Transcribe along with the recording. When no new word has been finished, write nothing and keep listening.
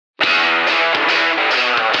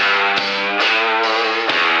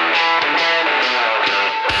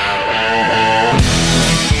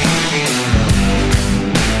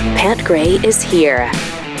Gray is here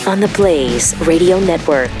on the Blaze Radio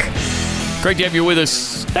Network. Great to have you with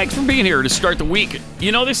us. Thanks for being here to start the week.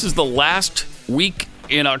 You know, this is the last week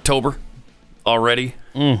in October already.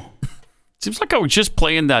 Seems like I was just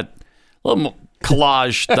playing that little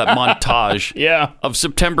collage, that montage of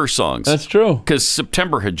September songs. That's true. Because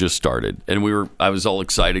September had just started, and I was all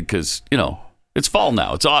excited because, you know, it's fall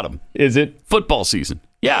now. It's autumn. Is it? Football season.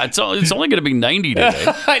 Yeah, it's only going to be 90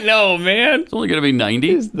 today. I know, man. It's only going to be 90.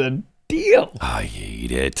 Is the deal. I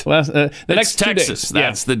hate it. The next Texas. 2 days.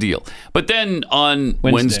 That's the deal. But then on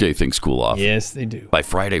Wednesday, things cool off. Yes, they do. By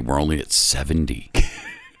Friday, we're only at 70.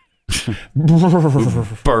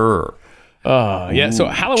 Burr. Yeah, so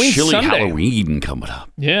Halloween Chilly Sunday. Halloween coming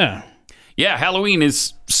up. Yeah. Yeah, Halloween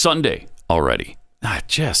is Sunday already. That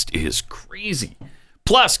just is crazy.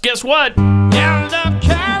 Plus, guess what?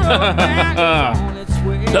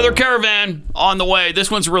 Another caravan on the way. This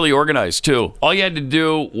one's really organized, too. All you had to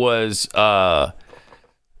do was,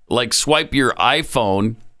 swipe your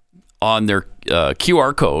iPhone on their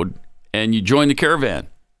QR code, and you join the caravan.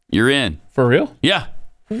 You're in. For real? Yeah.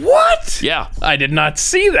 What? Yeah. I did not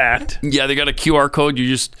see that. Yeah, they got a QR code. You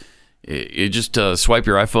just swipe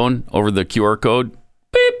your iPhone over the QR code,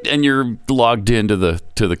 beep, and you're logged into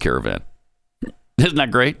the caravan. Isn't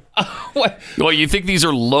that great? What? Well, you think these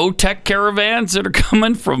are low-tech caravans that are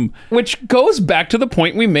coming from... Which goes back to the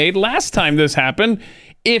point we made last time this happened.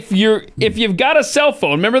 If you've got a cell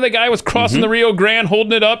phone, remember the guy was crossing the Rio Grande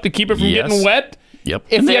holding it up to keep it from getting wet? Yep,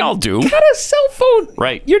 if and they all do. Got a cell phone,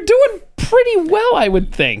 right? You're doing pretty well, I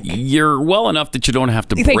would think. You're well enough that you don't have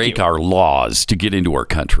to break our laws to get into our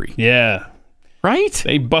country. Yeah. Right?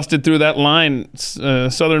 They busted through that line,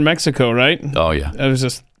 southern Mexico, right? Oh, yeah. It was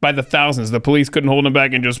just by the thousands. The police couldn't hold them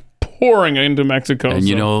back and just pouring into Mexico. And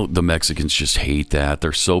you know, the Mexicans just hate that.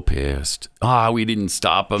 They're so pissed. We didn't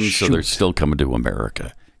stop them, so they're still coming to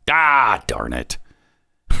America. Darn it.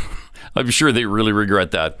 I'm sure they really regret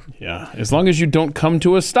that. Yeah. As long as you don't come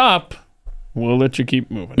to a stop, we'll let you keep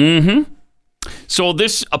moving. Mm-hmm. So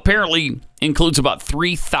this apparently includes about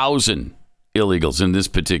 3,000 illegals in this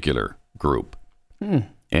particular group.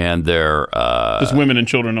 And they're... just women and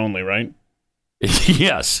children only, right?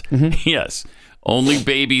 Yes. Mm-hmm. Yes. Only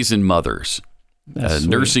babies and mothers.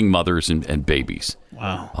 Nursing mothers and babies.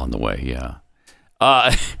 Wow. On the way, yeah.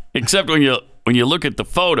 Except when you look at the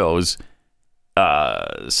photos,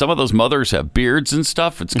 some of those mothers have beards and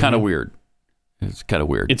stuff. It's kind of weird. It's kind of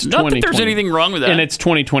weird. It's not that there's anything wrong with that. And it's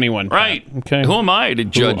 2021. Right. Okay. Who am I to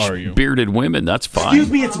judge bearded women? That's fine. Excuse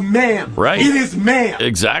me, it's ma'am. Right. It is ma'am.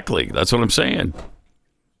 Exactly. That's what I'm saying.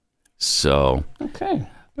 So. Okay.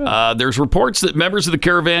 There's reports that members of the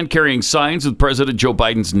caravan carrying signs with President Joe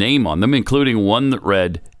Biden's name on them, including one that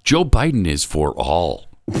read, "Joe Biden is for all."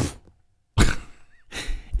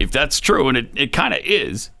 If that's true, and it kind of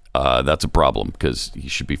is, that's a problem because he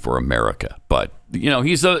should be for America. But, you know,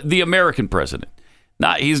 he's the American president.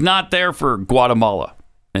 He's not there for Guatemala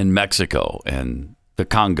and Mexico and the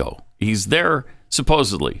Congo. He's there,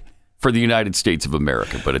 supposedly, for the United States of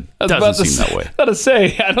America, but it doesn't seem that way. I was about to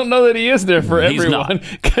say, I don't know that he is there for everyone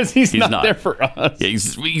because he's not there for us. Yeah,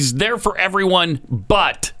 he's there for everyone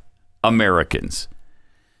but Americans.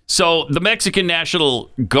 So the Mexican National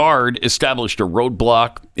Guard established a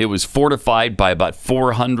roadblock. It was fortified by about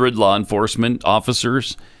 400 law enforcement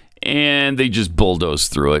officers, and they just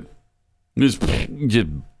bulldozed through it. Just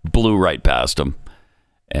blew right past them,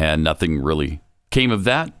 and nothing really came of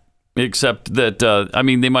that, except that,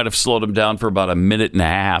 they might have slowed them down for about a minute and a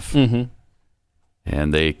half, and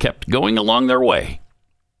they kept going along their way.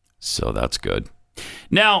 So that's good.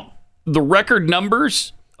 Now, the record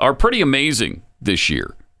numbers are pretty amazing this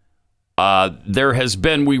year.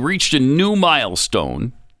 We reached a new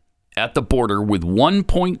milestone at the border with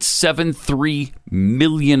 1.73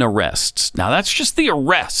 million arrests. Now, that's just the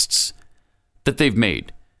arrests that they've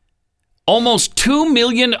made. Almost 2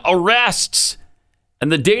 million arrests.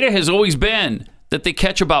 And the data has always been that they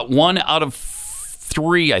catch about 1 out of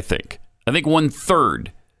 3, I think. I think 1/3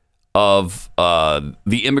 of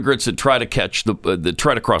the immigrants that try to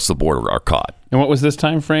cross the border are caught. And what was this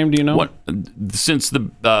time frame? Do you know? Since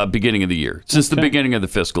the beginning of the year, since the beginning of the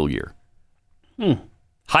fiscal year,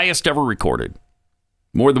 highest ever recorded.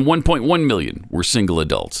 More than 1.1 million were single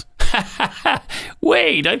adults.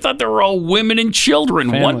 Wait, I thought they were all women and children.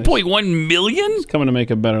 1.1 million? It's coming to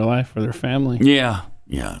make a better life for their family. Yeah,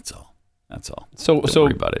 that's all. Don't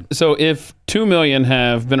worry about it. So if 2 million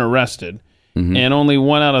have been arrested. And only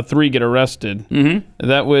 1 out of 3 get arrested.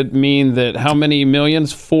 That would mean that how many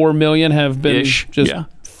millions? 4 million have been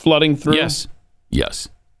flooding through? Yes.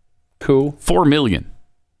 Cool. 4 million.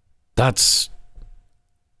 That's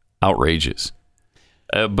outrageous.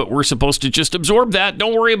 but we're supposed to just absorb that.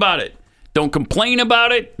 Don't worry about it. Don't complain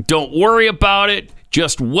about it. Don't worry about it.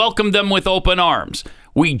 Just welcome them with open arms.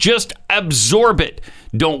 We just absorb it.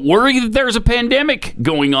 Don't worry that there's a pandemic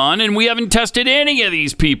going on and we haven't tested any of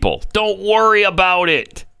these people. Don't worry about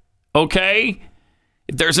it. Okay?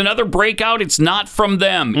 If there's another breakout, it's not from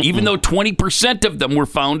them, even though 20% of them were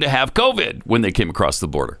found to have COVID when they came across the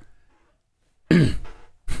border.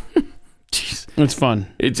 Jeez. It's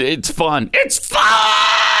fun. It's fun. It's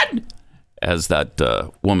fun! As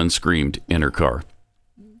that woman screamed in her car.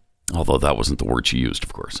 Although that wasn't the word she used,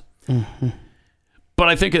 of course. Mm-hmm. But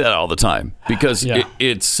I think of that all the time because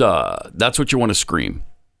it's that's what you want to scream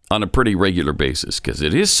on a pretty regular basis because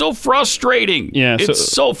it is so frustrating. Yeah,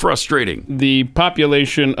 it's so frustrating. The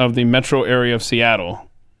population of the metro area of Seattle,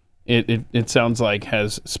 it sounds like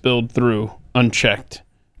has spilled through unchecked.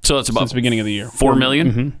 So it's about since the beginning of the year. 4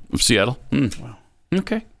 million of Seattle. Wow.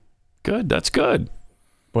 Okay, good. That's good.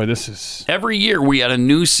 Boy, this is every year we had a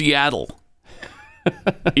new Seattle.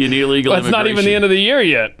 In illegal immigration. That's not even the end of the year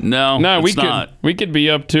yet. No, we could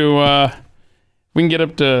be up to we can get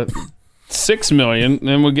up to 6 million,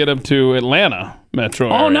 then we'll get up to Atlanta metro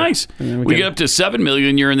area. Oh, nice. We get up to 7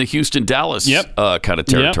 million. You're in the Houston, Dallas kind of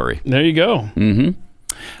territory. Yep. There you go. Mm-hmm.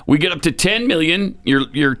 We get up to 10 million.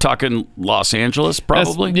 You're talking Los Angeles,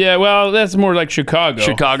 probably. That's more like Chicago.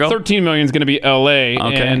 13 million is going to be L.A.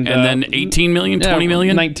 Okay, and then 18 million, 20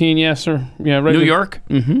 million, 19, yes, sir. Yeah, right. New York.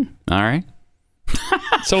 Mm-hmm. All right.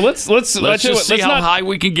 So let's just see how high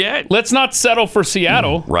we can get. Let's not settle for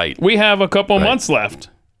Seattle. Right. We have a couple months left.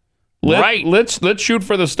 Let's shoot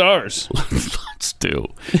for the stars.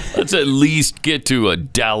 Let's at least get to a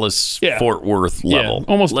Dallas Fort Worth level.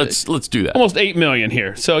 Almost. Let's do that. Almost 8 million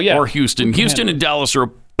here. So or Houston. Houston and Dallas are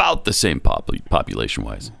about the same population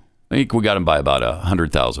wise. I think we got them by about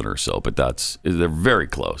 100,000 or so, but they're very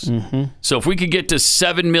close. Mm-hmm. So if we could get to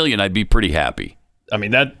 7 million, I'd be pretty happy. I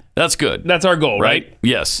mean that's good. That's our goal, right?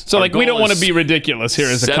 Yes. So we don't want to be ridiculous here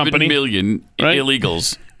as a company. 7 million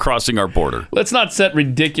illegals crossing our border. Let's not set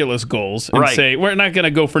ridiculous goals and say we're not going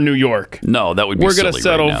to go for New York. No, that would be silly. We're going to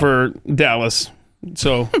settle for Dallas.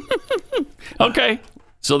 So okay.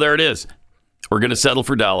 So there it is. We're going to settle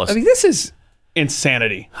for Dallas. I mean, this is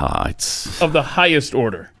insanity. It's of the highest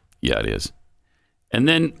order. Yeah, it is. And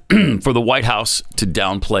then for the White House to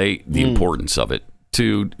downplay the importance of it,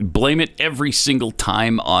 to blame it every single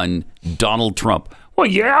time on Donald Trump. Well,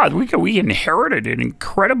 yeah, we inherited an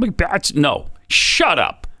incredibly bad... No, shut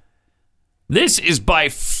up. This is by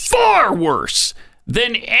far worse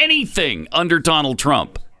than anything under Donald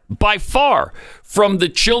Trump. By far. From the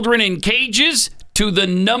children in cages to the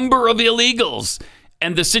number of illegals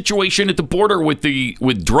and the situation at the border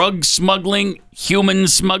with drug smuggling, human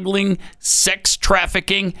smuggling, sex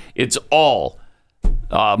trafficking. It's all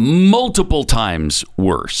multiple times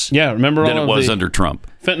worse. Yeah, remember than all it was under Trump.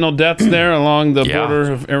 Fentanyl deaths there along the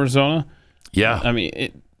border of Arizona. Yeah, I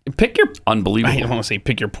mean, pick your unbelievable. I don't want to say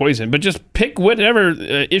pick your poison, but just pick whatever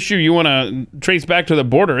issue you want to trace back to the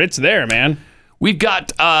border. It's there, man. We've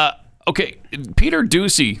got Peter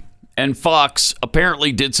Doocy and Fox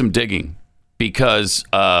apparently did some digging because.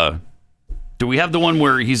 Do we have the one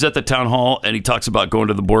where he's at the town hall and he talks about going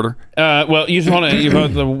to the border? Well, you've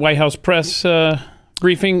had the White House press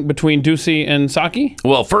briefing between Doocy and Psaki?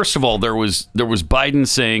 Well, first of all, there was Biden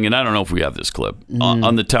saying, and I don't know if we have this clip,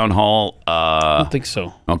 on the town hall. I don't think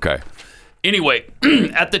so. Okay. Anyway,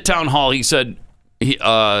 at the town hall, he said,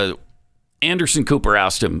 Anderson Cooper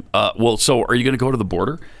asked him, well, so are you going to go to the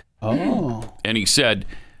border? Oh. And he said,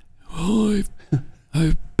 well,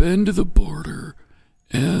 I've been to the border.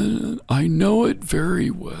 And I know it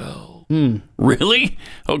very well. Really?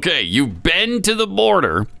 Okay, you've been to the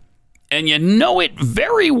border, and you know it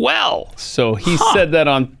very well. So he said that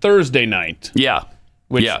on Thursday night. Yeah.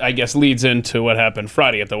 Which I guess leads into what happened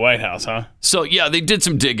Friday at the White House, huh? So, yeah, they did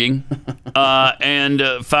some digging and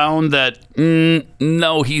found that,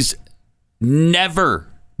 no, he's never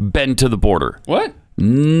been to the border. What?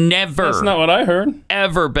 Never. That's not what I heard.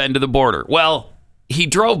 Ever been to the border. Well, he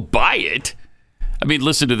drove by it. I mean,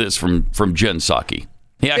 listen to this from Jen Psaki.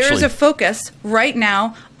 There is a focus right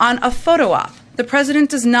now on a photo op. The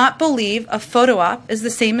president does not believe a photo op is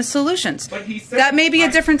the same as solutions. But he said, that may be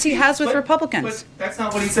a difference he has with Republicans. But that's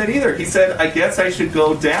not what he said either. He said, I guess I should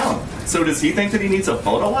go down. So does he think that he needs a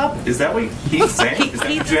photo op? Is that what he's saying?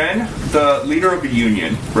 Jen, the leader of the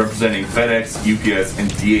union representing FedEx, UPS,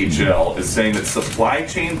 and DHL, is saying that supply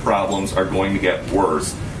chain problems are going to get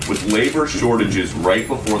worse with labor shortages right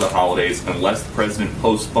before the holidays unless the president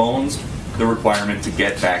postpones the requirement to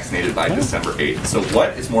get vaccinated by December 8th. So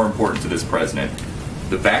what is more important to this president?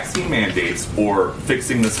 the vaccine mandates or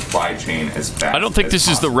fixing the supply chain as fast. I don't think this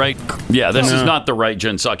is the right. Yeah, this is not the right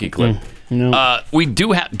Jen Psaki clip. No. We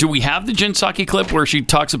do have. Do we have the Jen Psaki clip where she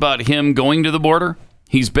talks about him going to the border?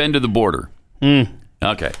 He's been to the border.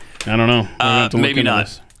 Okay. I don't know. Maybe not.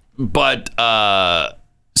 This. But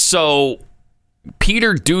so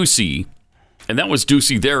Peter Doocy, and that was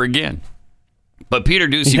Doocy there again. But Peter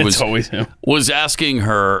Doocy was asking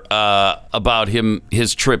her about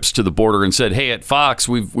his trips to the border and said, "Hey, at Fox,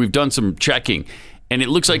 we've done some checking, and it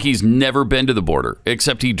looks like he's never been to the border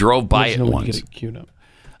except he drove by it once." Get it queued up.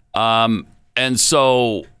 And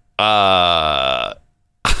so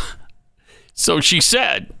so she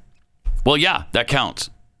said, "Well, yeah, that counts."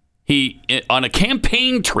 He on a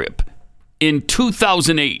campaign trip in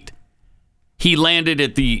 2008, he landed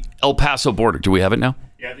at the El Paso border. Do we have it now?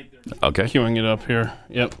 Yeah, I think they're okay. Queuing it up here.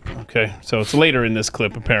 Yep. Okay. So it's later in this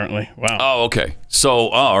clip, apparently. Wow. Oh, okay. So,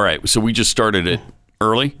 all right. So we just started it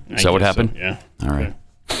early. Is that what happened? So, yeah. All right.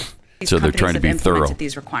 These So they're companies trying to be have thorough. implemented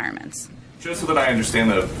these requirements. Just so that I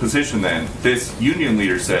understand the position then, this union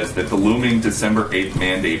leader says that the looming December 8th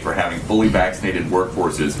mandate for having fully vaccinated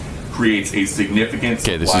workforces creates a significant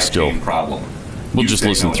supply chain problem. We'll just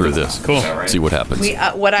listen through this. Cool. Right? See what happens.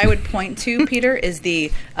 What I would point to, Peter, is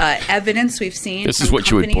the evidence we've seen. This is from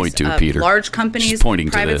what you would point to, Peter. Large companies, She's pointing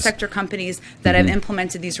to private this. sector companies that have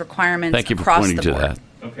implemented these requirements Thank you for across pointing the to board. that.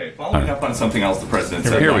 Okay, following up on something else the president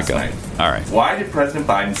said Here we last go. night. All right. Why did President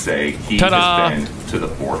Biden say he Ta-da! has been to the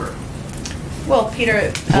border? Well,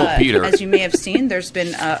 Peter, Peter. as you may have seen, there's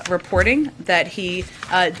been reporting that he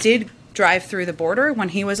did drive through the border when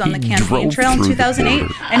he was on the campaign drove trail in through the 2008,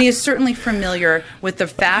 border. and he is certainly familiar with the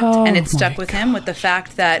fact, and it stuck with him, with the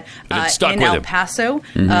fact that in El Paso,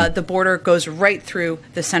 the border goes right through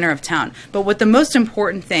the center of town. But what the most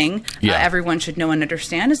important thing everyone should know and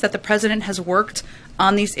understand is that the president has worked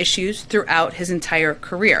on these issues throughout his entire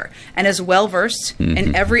career and is well versed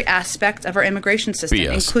in every aspect of our immigration system,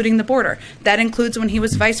 including the border. That includes when he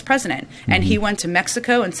was vice president, and he went to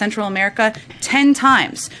Mexico and Central America 10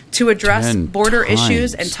 times to address border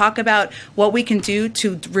issues and talk about what we can do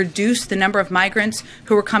to reduce the number of migrants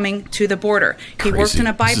who are coming to the border. He worked in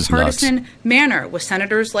a bipartisan manner with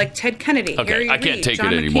senators like Ted Kennedy, Harry I can't Reid, take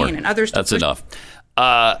John it anymore. McCain, and others. That's enough.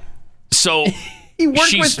 So he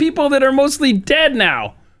worked with people that are mostly dead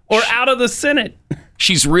now or out of the Senate.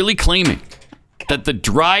 She's really claiming that the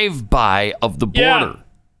drive-by of the border.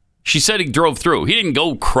 She said he drove through. He didn't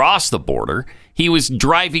go across the border. He was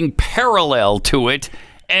driving parallel to it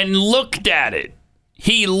and looked at it.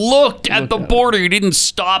 He looked at the border. He didn't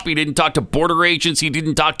stop. He didn't talk to border agents. He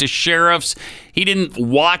didn't talk to sheriffs. He didn't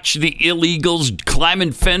watch the illegals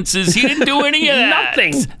climbing fences. He didn't do any of that.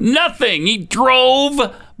 Nothing. He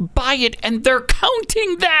drove by it, and they're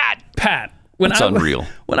counting that. Pat. That's unreal.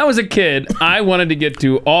 When I was a kid, I wanted to get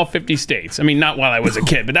to all 50 states. I mean, not while I was a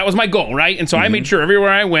kid, but that was my goal, right? And so I made sure everywhere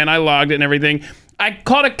I went, I logged it and everything. I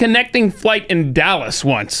caught a connecting flight in Dallas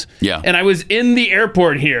once. Yeah. And I was in the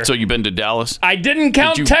airport here. So you've been to Dallas? I didn't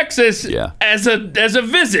count Texas as a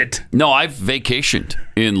visit. No, I've vacationed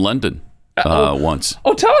in London once.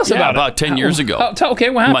 Oh, tell us about it. About 10 years ago.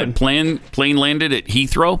 Okay, what happened? My plane landed at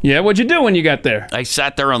Heathrow. Yeah, what'd you do when you got there? I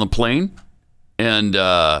sat there on the plane and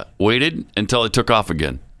waited until it took off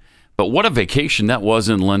again. But what a vacation that was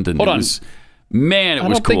in London. Hold on. Man, it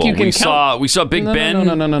was cool. We saw Big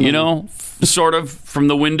Ben, you know, sort of from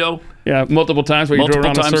the window. Yeah, multiple times where you drove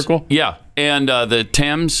around a circle. Yeah, and the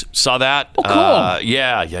Thames, saw that. Oh, cool.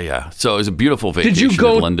 Yeah. So it was a beautiful vacation Did you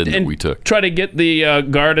go in London that we took. Try to get the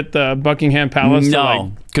guard at the Buckingham Palace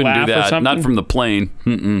to couldn't do that. or Not from the plane.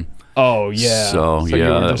 Mm-mm. Oh, yeah. So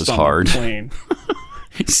yeah, that was hard.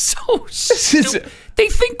 It's so stupid. They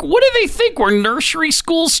think, what do they think? We're nursery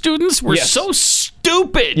school students? We're so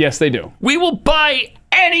stupid. Yes, they do. We will buy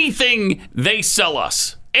anything they sell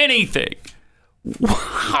us. Anything.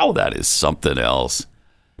 Wow, that is something else.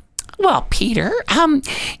 Well, Peter,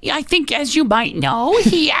 I think, as you might know,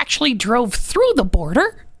 he actually drove through the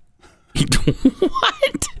border.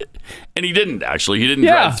 What? And he didn't, actually. He didn't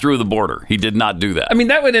drive through the border. He did not do that. I mean,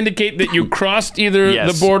 that would indicate that you crossed either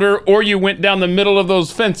the border or you went down the middle of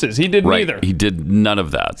those fences. He did neither. He did none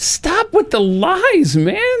of that. Stop with the lies,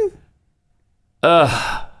 man.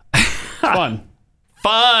 Fun.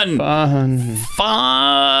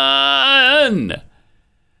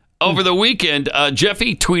 Over the weekend,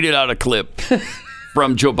 Jeffy tweeted out a clip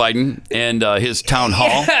from Joe Biden and his town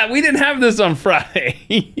hall. Yeah, we didn't have this on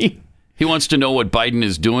Friday. He wants to know what Biden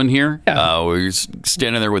is doing here. He's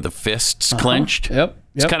standing there with the fists clenched. Yep.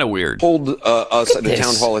 It's kind of weird. Told us at the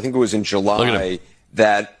town hall, I think it was in July,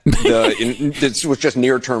 that this was just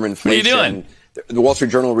near-term inflation. What are you doing? The Wall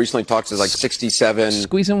Street Journal recently talks to like 67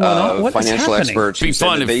 financial experts. It'd be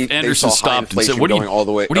fun if Anderson stopped and said, what are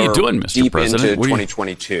you doing, Mr. President? Into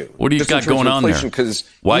 2022. What do you got going on there?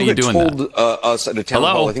 Why are you doing that? Told us at a town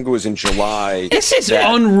hall, I think it was in July. This is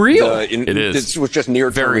unreal. It is. This was just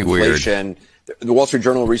near-term inflation. Weird. The Wall Street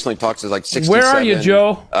Journal recently talks to like 67 Where are you,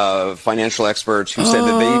 Joe? Financial experts who said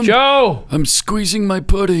that they... Joe! I'm squeezing my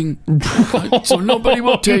pudding so nobody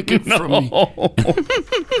will take it from me. Oh,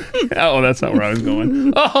 that's not where I was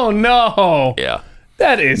going. Oh, no. Yeah.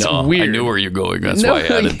 That is weird. I knew where you're going. That's why I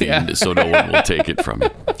added the end so no one will take it from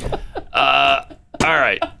you. All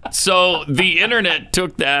right. So the internet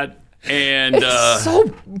took that and... It's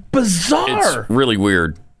so bizarre. It's really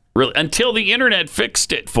weird. Really, until the internet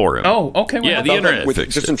fixed it for him. Oh, okay. Yeah, the internet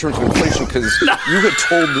fixed just it. in terms of inflation, because you had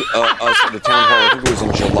told us at the town hall, I think it was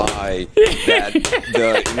in July,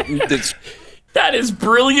 that that is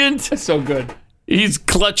brilliant. That's so good. He's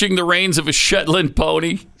clutching the reins of a Shetland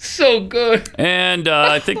pony. So good. And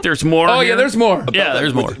I think there's more. Oh, yeah, there's more. Yeah,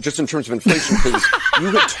 there's more. Just in terms of inflation, because you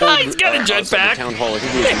had told He's got a jetpack. at the town hall, I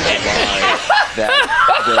think it was in July, that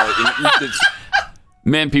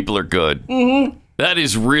Man, people are good. Mm-hmm. That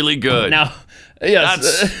is really good. Now, yes,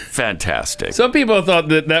 that's fantastic. Some people thought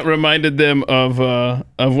that reminded them of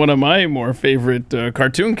one of my more favorite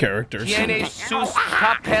cartoon characters. Little Beavis.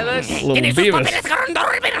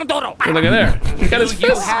 Hey, look at there. He's got his fist.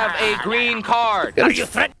 You have a green card. Are you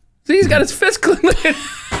threatening? See, he's got his fist clenched.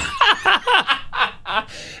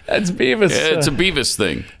 That's Beavis. Yeah, it's a Beavis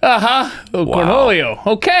thing. Little Cornholio.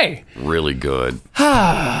 Okay. Really good.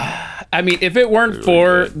 I mean, if it weren't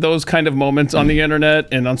for those kind of moments on the internet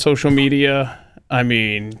and on social media, I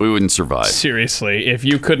mean... we wouldn't survive. Seriously, if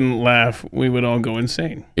you couldn't laugh, we would all go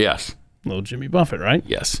insane. Yes. Little Jimmy Buffett, right?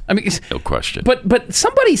 Yes. I mean... no question. But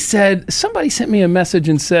somebody sent me a message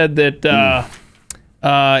and said that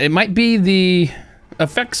it might be the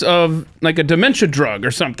effects of like a dementia drug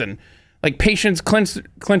or something. Like patients clench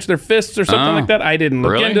their fists or something like that. I didn't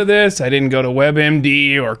look into this. I didn't go to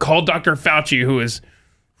WebMD or call Dr. Fauci, who is...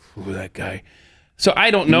 Ooh, that guy. So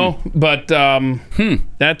I don't know, but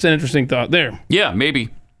that's an interesting thought there. Yeah, maybe.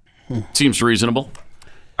 Seems reasonable.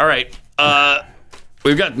 All right.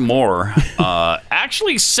 We've got more.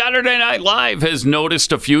 Actually, Saturday Night Live has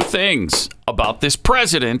noticed a few things about this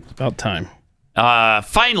president. About time.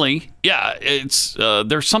 Finally, yeah, it's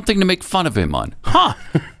there's something to make fun of him on. Huh.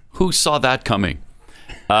 Who saw that coming?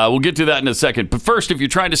 We'll get to that in a second. But first, if you're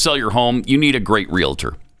trying to sell your home, you need a great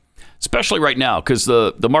realtor. Especially right now, because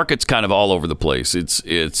the market's kind of all over the place.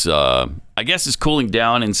 It's I guess it's cooling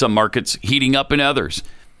down in some markets, heating up in others.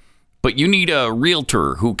 But you need a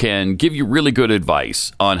realtor who can give you really good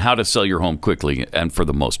advice on how to sell your home quickly and for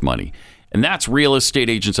the most money. And that's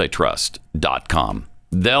realestateagentsitrust.com.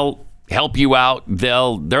 They'll help you out.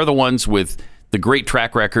 They're the ones with the great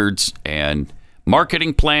track records and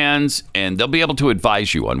marketing plans, and they'll be able to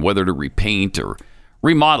advise you on whether to repaint or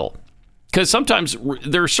remodel. Because sometimes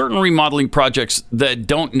there are certain remodeling projects that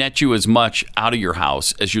don't net you as much out of your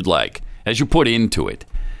house as you'd like, as you put into it.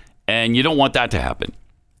 And you don't want that to happen.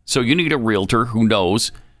 So you need a realtor who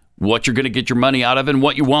knows what you're going to get your money out of and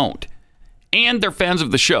what you won't. And they're fans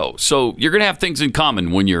of the show. So you're going to have things in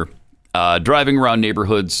common when you're driving around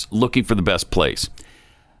neighborhoods looking for the best place.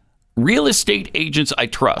 Real Estate Agents I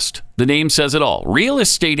Trust. The name says it all.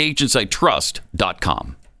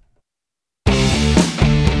 realestateagentsitrust.com.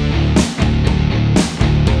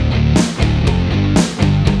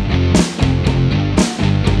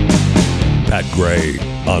 Pat Gray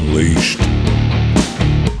Unleashed.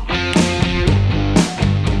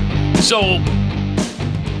 So,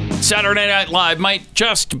 Saturday Night Live might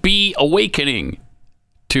just be awakening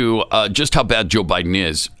to just how bad Joe Biden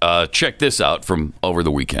is. Check this out from over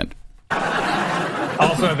the weekend.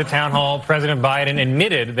 Also at the town hall, President Biden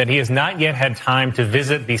admitted that he has not yet had time to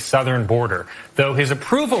visit the southern border, though his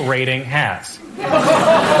approval rating has.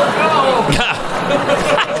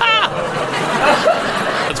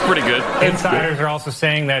 That's pretty good. Insiders are also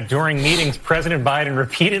saying that during meetings, President Biden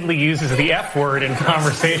repeatedly uses the F word in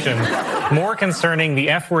conversation. More concerning, the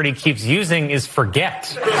F word he keeps using is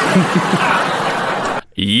forget.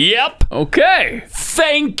 Yep. Okay.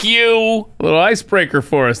 Thank you. A little icebreaker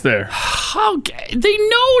for us there. Okay. They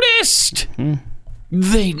noticed.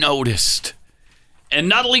 They noticed. And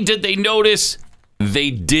not only did they notice,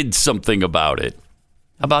 they did something about it.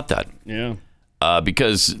 How about that? Yeah.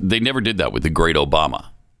 Because they never did that with the great Obama.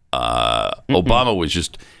 Obama was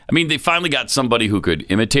just, I mean, they finally got somebody who could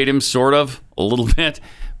imitate him, sort of, a little bit,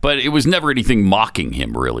 but it was never anything mocking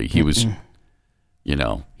him, really. He was, you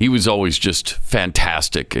know, he was always just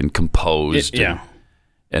fantastic and composed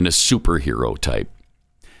and a superhero type.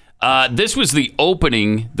 This was the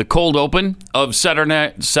cold open of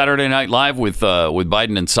Saturday Night Live with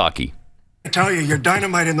Biden and Psaki. I tell you, you're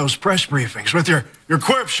dynamite in those press briefings with your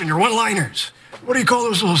quips and your one-liners. What do you call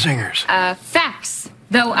those little singers? Facts.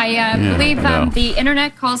 Though I believe the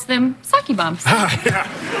internet calls them sake bombs. Yeah,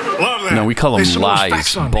 love that. No, we call them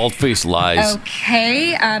lies, bald-faced lies. Okay,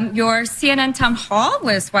 your CNN town hall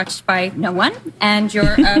was watched by no one, and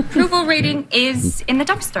your approval rating is in the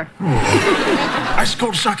dumpster. Ice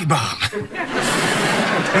cold sake bomb.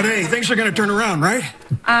 But hey, things are going to turn around, right?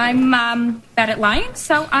 I'm bad at lying,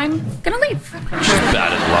 so I'm going to leave. She's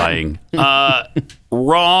bad at lying.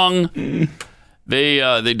 Wrong.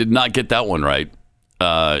 They did not get that one right.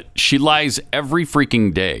 She lies every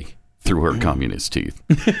freaking day through her communist teeth.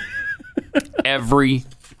 Every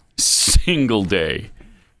single day.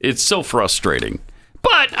 It's so frustrating.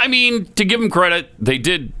 But, I mean, to give them credit, they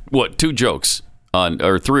did, 2 jokes,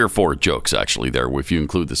 or 3 or 4 jokes, actually, there, if you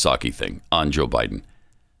include the sake thing, on Joe Biden.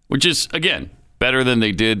 Which is, again, better than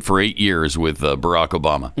they did for 8 years with Barack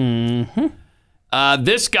Obama. Mm-hmm.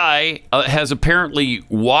 This guy has apparently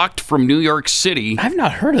walked from New York City. I've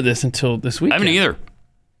not heard of this until this weekend. I haven't either.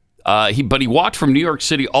 But he walked from New York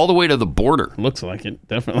City all the way to the border. Looks like it,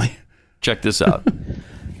 definitely. Check this out.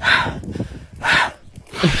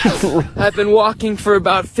 I've been walking for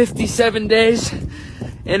about 57 days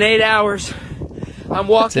and 8 hours. I'm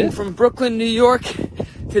walking from Brooklyn, New York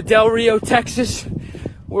to Del Rio, Texas,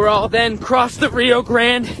 where I'll then cross the Rio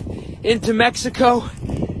Grande into Mexico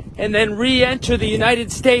and then re-enter the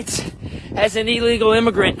United States as an illegal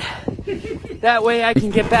immigrant. That way I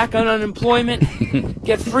can get back on unemployment,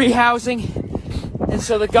 get free housing, and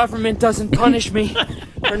so the government doesn't punish me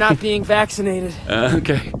for not being vaccinated.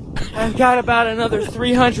 Okay. I've got about another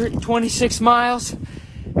 326 miles,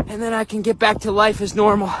 and then I can get back to life as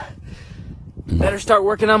normal. Better start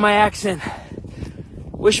working on my accent.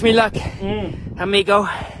 Wish me luck, amigo.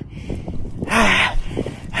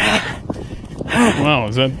 Wow,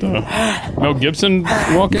 is that Mel Gibson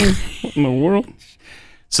walking in the world?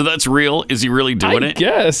 So that's real? Is he really doing it? I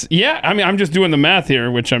guess. Yeah. I mean, I'm just doing the math here,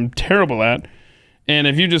 which I'm terrible at. And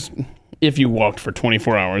if you walked for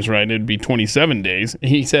 24 hours, right, it'd be 27 days.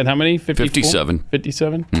 He said how many? 57.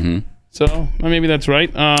 57? Mm-hmm. So maybe that's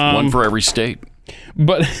right. One for every state.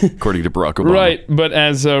 But according to Barack Obama. Right. But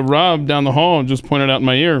as Rob down the hall just pointed out in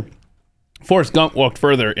my ear, Forrest Gump walked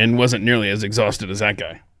further and wasn't nearly as exhausted as that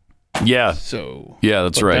guy. Yeah. So yeah,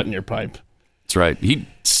 that's put right. That in your pipe. That's right. He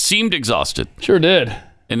seemed exhausted. Sure did.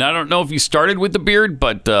 And I don't know if he started with the beard,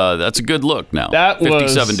 but that's a good look now. That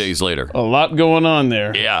 57 days later. A lot going on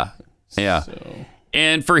there. Yeah. Yeah. So.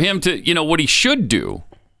 And for him to, what he should do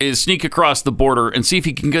is sneak across the border and see if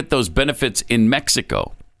he can get those benefits in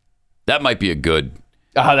Mexico. That might be a good.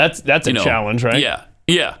 That's a challenge, right? Yeah.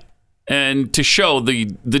 Yeah. And to show the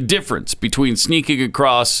difference between sneaking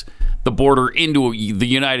across the border into the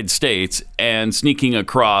United States and sneaking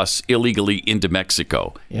across illegally into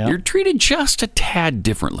Mexico. Yeah. You're treated just a tad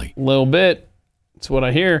differently. A little bit. That's what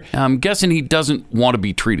I hear. I'm guessing he doesn't want to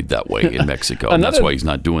be treated that way in Mexico. And that's why he's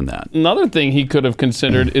not doing that. Another thing he could have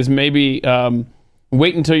considered is maybe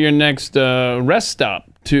wait until your next rest stop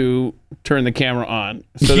to turn the camera on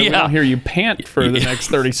so that we don't hear you pant for the next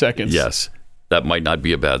 30 seconds. Yes. That might not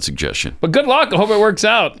be a bad suggestion. But good luck. I hope it works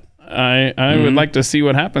out. I would like to see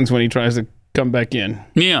what happens when he tries to come back in.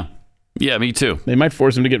 Yeah. Yeah, me too. They might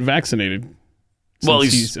force him to get vaccinated. Well,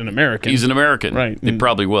 he's an American. He's an American. Right. They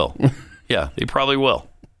probably will. Yeah, they probably will.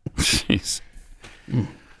 Jeez.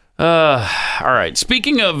 All right.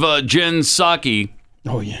 Speaking of Jen Psaki.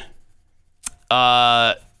 Oh, yeah.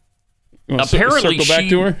 Apparently back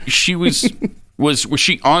to her? She was... Was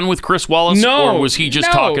she on with Chris Wallace, or was he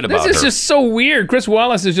just talking about her? This is just so weird. Chris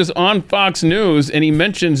Wallace is just on Fox News, and he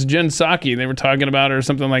mentions Jen Psaki. They were talking about her or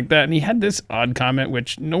something like that, and he had this odd comment,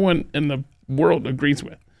 which no one in the world agrees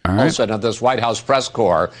with. Also at this White House press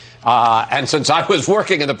corps. And since I was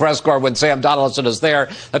working in the press corps when Sam Donaldson is there,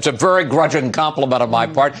 that's a very grudging compliment on my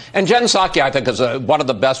part. And Jen Psaki, I think, is one of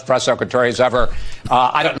the best press secretaries ever.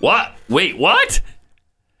 What? Wait, what?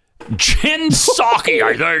 Jen Psaki,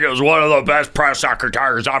 I think, is one of the best press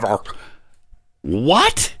secretaries ever.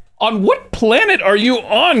 What? On what planet are you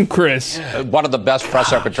on, Chris? One of the best press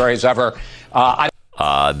secretaries ever.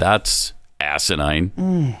 That's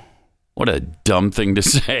asinine. What a dumb thing to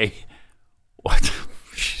say. What?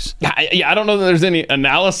 Yeah, I don't know that there's any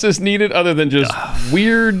analysis needed other than just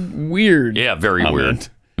weird. Yeah, very comment. Weird.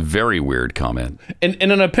 Very weird comment. And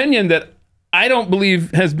an opinion that I don't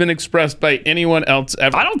believe has been expressed by anyone else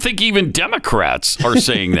ever. I don't think even Democrats are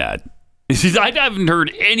saying that. I haven't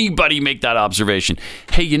heard anybody make that observation.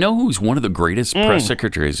 Hey, you know who's one of the greatest press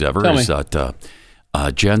secretaries ever? Is that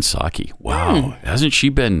Jen Psaki. Wow. Hasn't she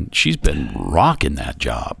been, she's been rocking that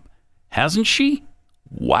job. Hasn't she?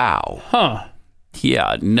 Wow. Huh.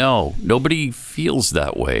 Yeah, no. Nobody feels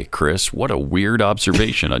that way, Chris. What a weird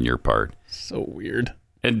observation on your part. So weird.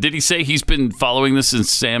 And did he say he's been following this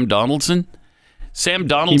since Sam Donaldson? Sam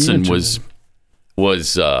Donaldson was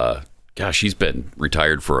gosh, he's been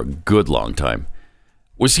retired for a good long time.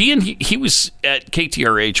 Was he in, he was at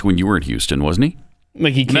KTRH when you were in Houston, wasn't he?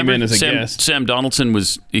 Like he came in as a guest. Sam Donaldson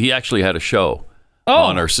he actually had a show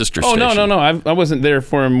on our sister station. No. I wasn't there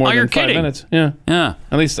for more than 5 kidding. minutes. Yeah. Yeah.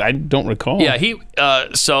 At least I don't recall. Yeah,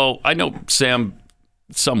 so I know Sam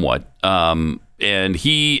somewhat. And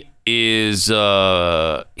he is, he's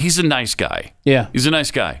a nice guy. Yeah. He's a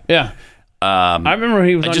nice guy. Yeah. I remember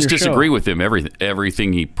he was on I just your disagree show. with him,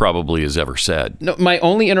 everything he probably has ever said. No, my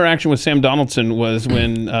only interaction with Sam Donaldson was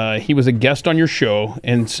when he was a guest on your show,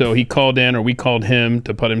 and so he called in, or we called him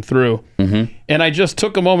to put him through. Mm-hmm. And I just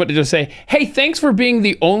took a moment to just say, hey, thanks for being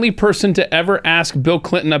the only person to ever ask Bill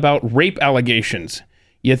Clinton about rape allegations.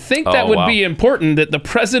 You think that would be important, that the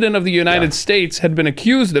president of the United States had been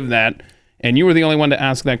accused of that, and you were the only one to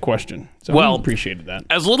ask that question. So I appreciated that.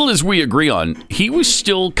 As little as we agree on, he was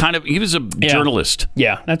still he was a journalist.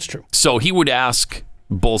 Yeah, that's true. So he would ask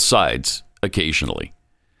both sides occasionally.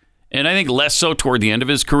 And I think less so toward the end of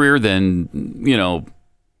his career than,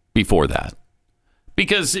 before that.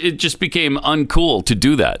 Because it just became uncool to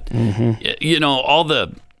do that. Mm-hmm. All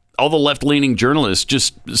the left-leaning journalists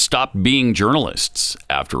just stopped being journalists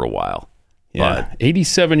after a while. Yeah, but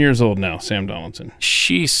 87 years old now, Sam Donaldson.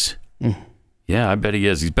 Sheesh. Yeah, I bet he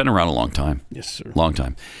is. He's been around a long time. Yes, sir. Long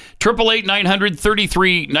time.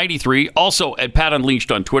 888-900-3393. Also at Pat Unleashed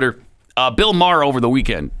on Twitter. Bill Maher over the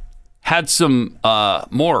weekend had some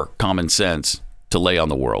more common sense to lay on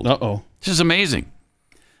the world. Uh-oh. This is amazing.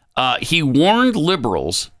 He warned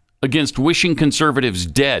liberals against wishing conservatives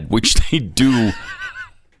dead, which they do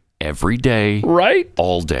every day. Right?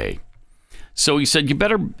 All day. So he said, you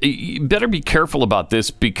better be careful about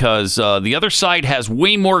this because the other side has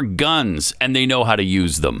way more guns and they know how to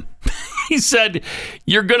use them. He said,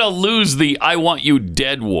 you're going to lose the I want you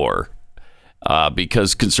dead war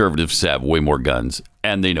because conservatives have way more guns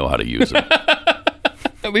and they know how to use them.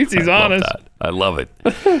 At least he's honest. I love it.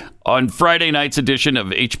 On Friday night's edition of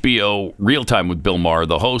HBO Real Time with Bill Maher,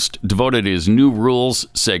 the host devoted his New Rules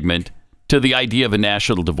segment to the idea of a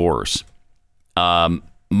national divorce.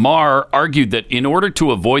 Maher argued that in order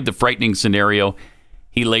to avoid the frightening scenario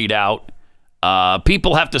he laid out,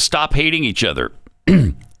 people have to stop hating each other.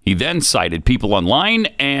 He then cited people online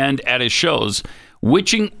and at his shows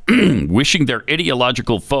wishing their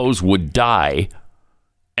ideological foes would die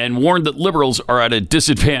and warned that liberals are at a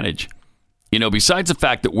disadvantage. Besides the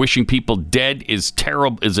fact that wishing people dead is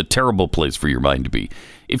a terrible place for your mind to be.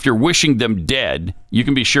 If you're wishing them dead, you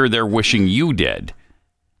can be sure they're wishing you dead.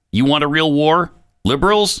 You want a real war?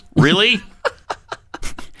 Liberals? Really?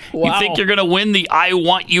 Wow. You think you're going to win the I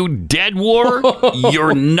want you dead war?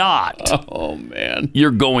 You're not. Oh, man.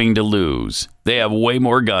 You're going to lose. They have way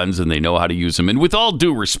more guns and they know how to use them. And with all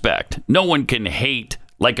due respect, no one can hate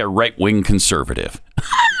like a right-wing conservative.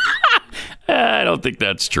 I don't think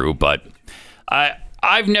that's true, but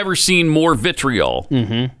I've never seen more vitriol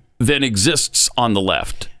than exists on the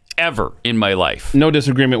left. Ever in my life. No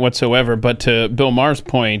disagreement whatsoever. But to Bill Maher's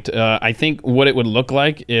point, I think what it would look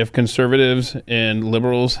like if conservatives and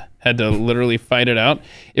liberals had to literally fight it out,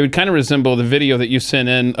 it would kind of resemble the video that you sent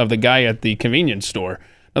in of the guy at the convenience store. In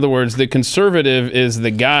other words, the conservative is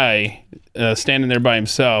the guy standing there by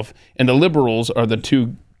himself, and the liberals are the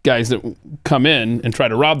two guys that come in and try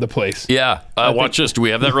to rob the place. Yeah. Watch this. Do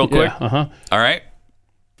we have that real quick? Yeah, All right.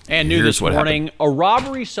 And new this morning, a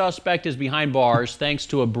robbery suspect is behind bars thanks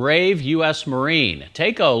to a brave U.S. Marine.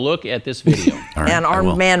 Take a look at this video. An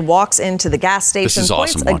armed man walks into the gas station,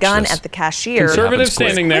 points a gun at the cashier. Conservative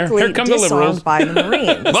standing there. Here come the liberals. By the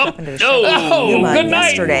Marine. Good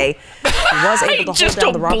night. Yesterday, he was able to hold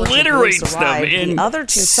down the robber. Obliterates them in the other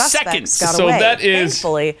two suspects got so away. That is,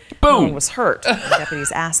 thankfully, no one was hurt. The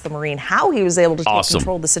deputies asked the Marine how he was able to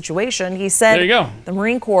control the situation. He said, there you go. The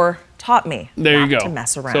Marine Corps taught me not to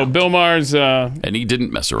mess around. So Bill Maher's and he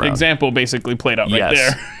didn't mess around. Example basically played out right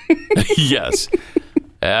there. Yes.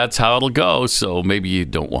 That's how it'll go, so maybe you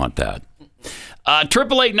don't want that.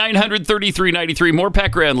 888-900-3393. More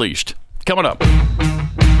Pat Gray Unleashed. Coming up.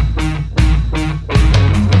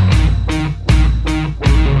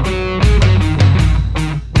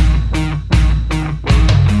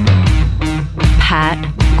 Pat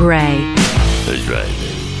Gray. That's right, baby.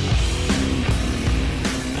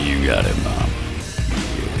 You got it, Mom.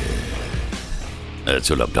 Yeah. That's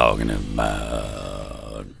what I'm talking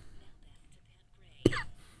about.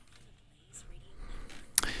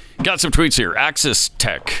 Got some tweets here. Axis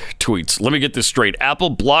Tech tweets. Let me get this straight.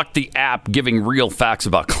 Apple blocked the app giving real facts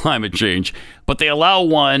about climate change, but they allow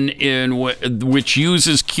one in which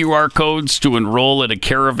uses QR codes to enroll in a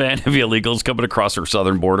caravan of illegals coming across our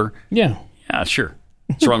southern border. Yeah. Yeah, sure.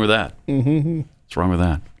 What's wrong with that? What's wrong with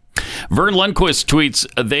that? Vern Lundquist tweets,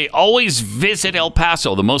 they always visit El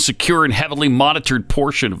Paso, the most secure and heavily monitored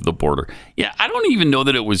portion of the border. Yeah, I don't even know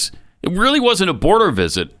that it really wasn't a border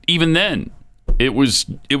visit even then. It was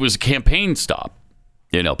a campaign stop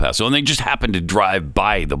in El Paso, and they just happened to drive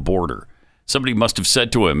by the border. Somebody must have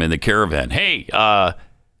said to him in the caravan, hey,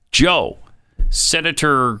 Joe,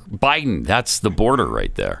 Senator Biden, that's the border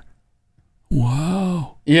right there.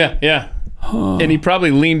 Wow. Yeah. Huh. And he probably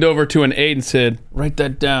leaned over to an aide and said, write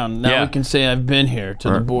that down. Now we can say I've been here to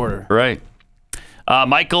the border. Right.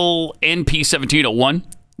 Michael NP1701.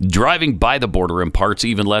 Driving by the border imparts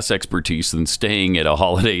even less expertise than staying at a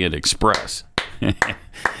Holiday Inn Express.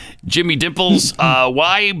 Jimmy Dimples,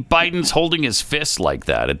 why Biden's holding his fists like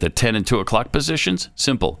that at the 10 and 2 o'clock positions?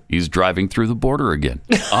 Simple. He's driving through the border again.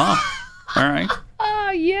 All right.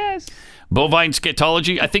 Yes. Bovine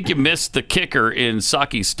scatology. I think you missed the kicker in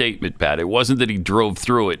Saki's statement, Pat. It wasn't that he drove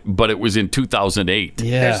through it, but it was in 2008.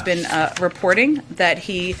 Yeah. There's been reporting that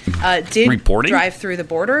he did drive through the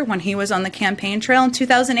border when he was on the campaign trail in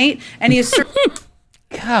 2008, and he is.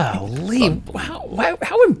 Golly,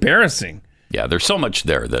 how embarrassing! Yeah, there's so much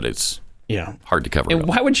there that it's hard to cover. And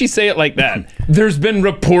why would she say it like that? There's been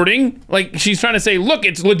reporting, like she's trying to say, look,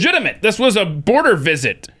 it's legitimate. This was a border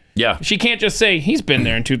visit. Yeah. She can't just say he's been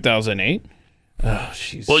there in 2008. Oh,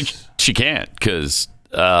 she's... Well, she can't because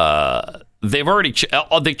they've already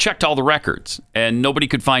they checked all the records and nobody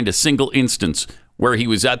could find a single instance where he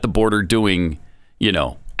was at the border doing,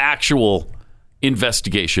 actual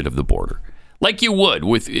investigation of the border. Like you would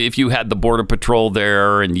if you had the Border Patrol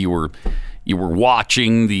there and you were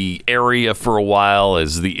watching the area for a while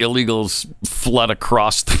as the illegals flood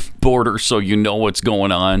across the border so you know what's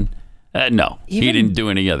going on. No, he didn't do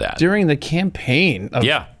any of that. During the campaign of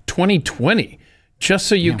 2020, just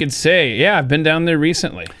so you could say, I've been down there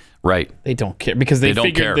recently. Right. They don't care because they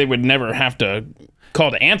figured they would never have to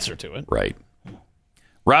call to answer to it. Right.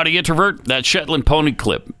 Rowdy Introvert, that Shetland pony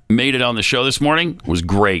clip made it on the show this morning was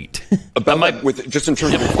great. Just in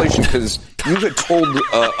terms of inflation, because you had told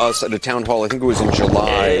us at a town hall, I think it was in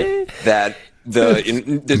July, that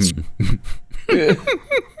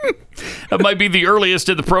that might be the earliest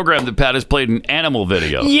in the program that Pat has played an animal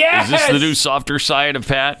video. Yes! Is this the new softer side of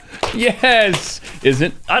Pat? Yes. Is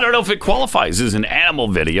it? I don't know if it qualifies as an animal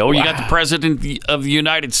video. Wow. You got the president of the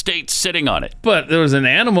United States sitting on it. But there was an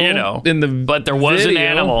animal in the But there was an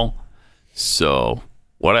animal. So,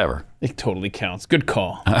 whatever. It totally counts. Good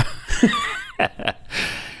call.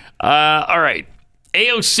 All right.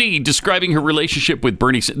 AOC describing her relationship with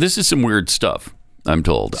Bernie. This is some weird stuff. I'm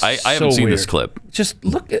told. I haven't seen this clip. Just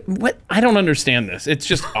look at what I don't understand this. It's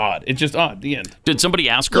just odd. It's just odd. The end. Did somebody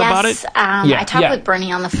ask her about it? I talked with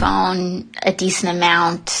Bernie on the phone a decent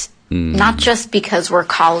amount, not just because we're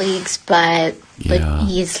colleagues, but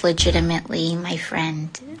he's legitimately my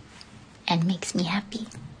friend and makes me happy.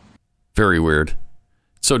 Very weird.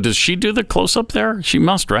 So does she do the close-up there? She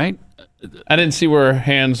must, right? I didn't see where her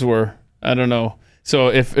hands were. I don't know. So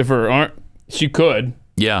if her aren't, she could.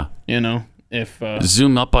 Yeah. If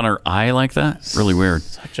zoom up on her eye like that, really weird.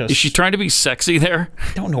 Is she trying to be sexy there?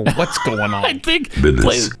 I don't know what's going on. I think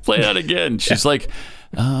play that again. She's like,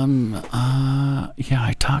 I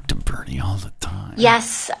talk to Bernie all the time.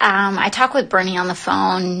 Yes, I talk with Bernie on the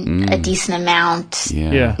phone a decent amount.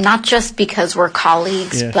 Yeah. Not just because we're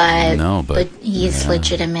colleagues, but he's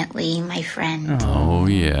legitimately my friend. Oh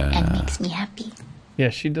yeah. And makes me happy. Yeah,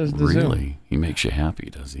 she does the Zoom. Zoom. He makes you happy,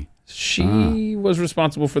 does he? She was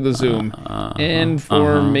responsible for the Zoom and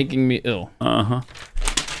for making me ill.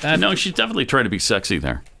 No, she's definitely trying to be sexy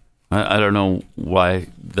there. I don't know why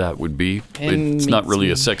that would be. It's not really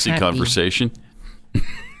a sexy conversation.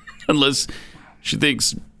 Unless she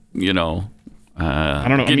thinks, I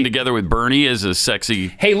don't know. Getting together with Bernie is a sexy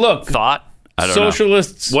thought. I don't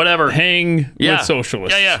socialists know. Whatever. Hang with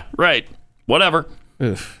socialists. Yeah, right. Whatever.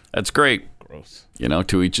 Ugh. That's great. Gross.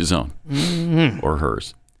 To each his own. Mm-hmm. Or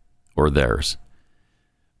hers. Or theirs.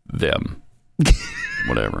 Them.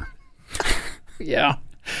 Whatever. Yeah.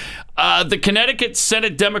 The Connecticut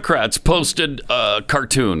Senate Democrats posted a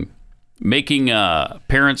cartoon making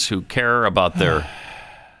parents who care about their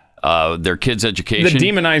kids' education. The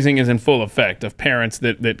demonizing is in full effect of parents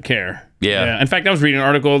that care. Yeah. In fact, I was reading an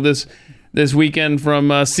article this weekend from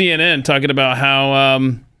CNN talking about how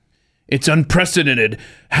It's unprecedented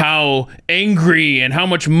how angry and how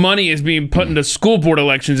much money is being put into school board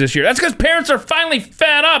elections this year. That's because parents are finally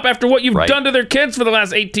fed up after what you've done to their kids for the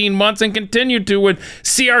last 18 months and continue to with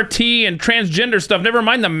CRT and transgender stuff. Never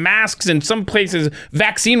mind the masks and some places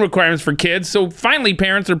vaccine requirements for kids. So finally,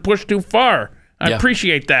 parents are pushed too far. I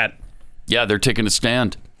appreciate that. Yeah, they're taking a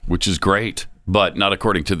stand, which is great, but not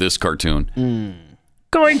according to this cartoon.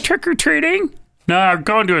 Going trick-or-treating? No,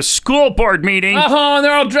 going to a school board meeting. And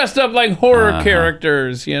they're all dressed up like horror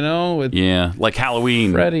characters, with like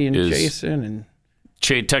Halloween. Freddy and Jason and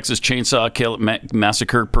Texas Chainsaw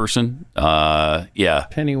Massacre person.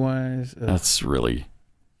 Pennywise. That's really.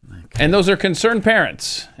 And those are concerned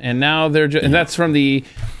parents, and now they're and that's from the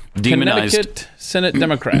demonized Connecticut Senate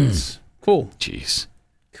Democrats. Cool. Jeez.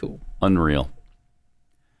 Cool. Unreal.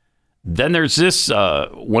 Then there's this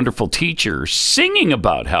wonderful teacher singing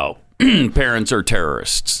about how parents are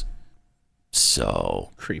terrorists. So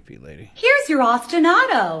creepy, lady. Here's your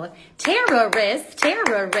ostinato. Terrorist,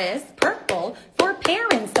 terrorist, purple for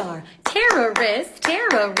parents are. Terrorist,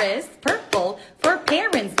 terrorist, purple for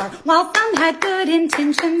parents are. While some had good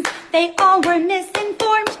intentions, they all were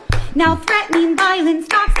misinformed. Now threatening violence,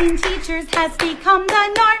 doxing teachers has become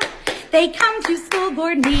the norm. They come to school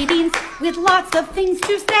board meetings with lots of things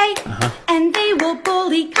to say, and they will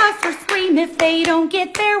bully, cuss, or scream if they don't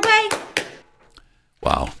get their way.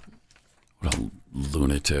 Wow. What a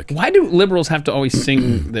lunatic. Why do liberals have to always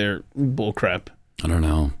sing their bullcrap? I don't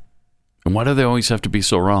know. And why do they always have to be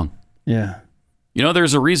so wrong? Yeah.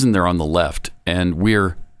 There's a reason they're on the left, and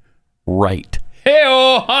we're right.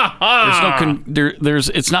 Hey-oh, ha-ha!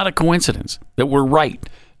 It's not a coincidence that we're right.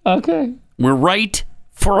 Okay. We're right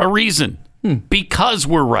for a reason. Because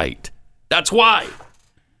we're right. That's why.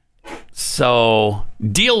 So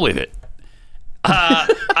deal with it.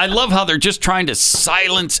 I love how they're just trying to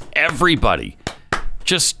silence everybody.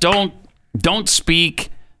 Just don't speak.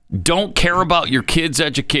 Don't care about your kids'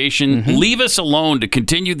 education. Leave us alone to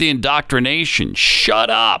continue the indoctrination. Shut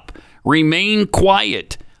up. Remain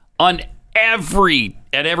quiet. At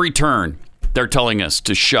every turn, they're telling us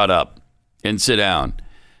to shut up and sit down.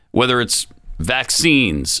 Whether it's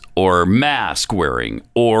vaccines or mask wearing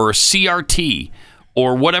or CRT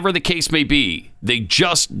or whatever the case may be, they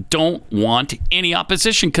just don't want any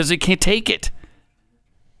opposition because they can't take it.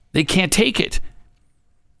 They can't take it.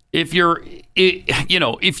 If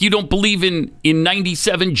if you don't believe in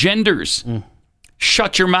 97 genders,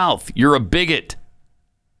 shut your mouth. You're a bigot.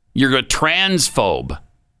 You're a transphobe.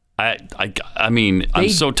 I mean, I'm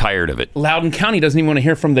so tired of it. Loudoun County doesn't even want to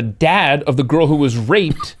hear from the dad of the girl who was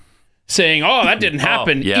raped saying, that didn't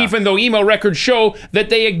happen, even though email records show that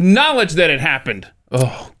they acknowledge that it happened.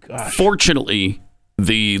 Oh, gosh. Fortunately,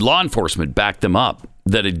 the law enforcement backed them up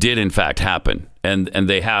that it did, in fact, happen. And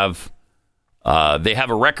they have a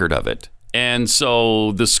record of it. And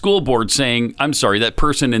so the school board saying, I'm sorry, that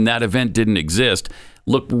person in that event didn't exist,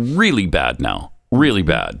 look really bad now. Really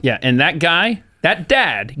bad. Yeah, and that guy, that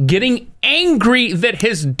dad, getting angry that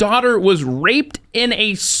his daughter was raped in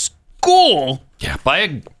a school. Yeah,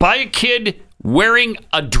 by a kid wearing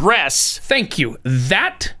a dress. Thank you.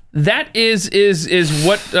 That is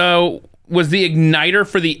what was the igniter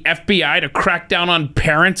for the FBI to crack down on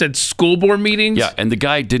parents at school board meetings. Yeah, and the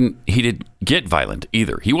guy didn't get violent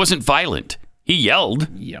either. He wasn't violent. He yelled.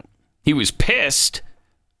 Yep. He was pissed,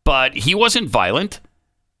 but he wasn't violent.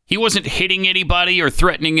 He wasn't hitting anybody or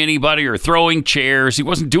threatening anybody or throwing chairs. He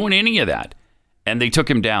wasn't doing any of that. And they took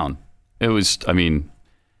him down. It was,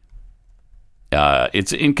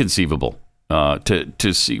 it's inconceivable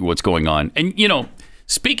to see what's going on. And,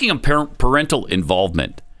 speaking of parental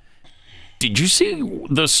involvement, did you see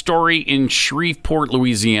the story in Shreveport,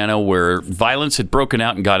 Louisiana, where violence had broken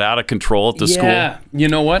out and got out of control at the school? Yeah, you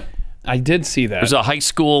know what? I did see that. There's a high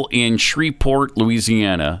school in Shreveport,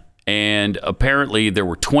 Louisiana, and apparently there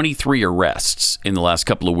were 23 arrests in the last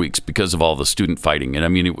couple of weeks because of all the student fighting.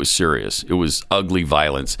 And it was serious. It was ugly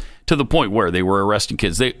violence to the point where they were arresting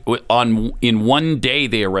kids. In one day,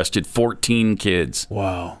 they arrested 14 kids.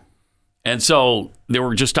 Wow. And so they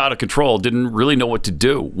were just out of control, didn't really know what to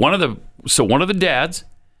do. One of the dads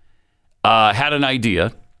had an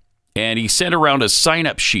idea, and he sent around a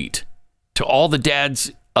sign-up sheet to all the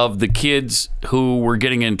dads of the kids who were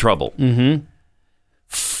getting in trouble.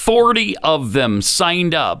 40 of them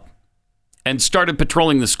signed up and started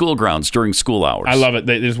patrolling the school grounds during school hours. I love it.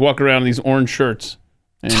 They just walk around in these orange shirts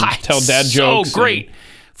and tell dad jokes. So great.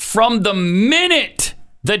 From the minute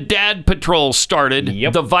the dad patrol started,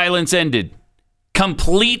 the violence ended.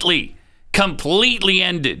 Completely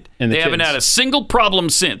ended. And they haven't had a single problem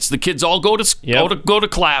since. The kids all go to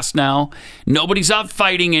class now. Nobody's out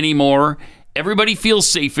fighting anymore. everybody feels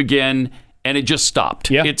safe again, and it just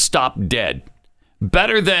stopped. It stopped dead.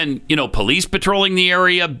 Better than, police patrolling the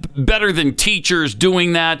area, better than teachers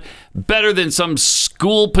doing that, better than some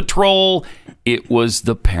school patrol. It was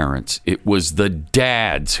the parents. It was the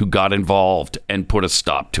dads who got involved and put a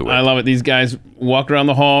stop to it. I love it. These guys walk around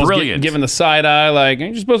the halls, giving the side eye, like,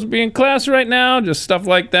 ain't you supposed to be in class right now? Just stuff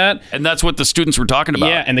like that. And that's what the students were talking about.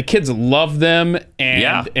 Yeah, and the kids love them.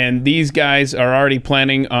 And these guys are already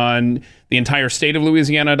planning on the entire state of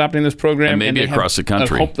Louisiana adopting this program. And maybe across the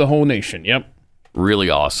country. I hope the whole nation. Yep. Really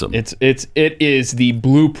awesome. It is the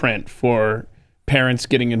blueprint for parents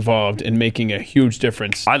getting involved and making a huge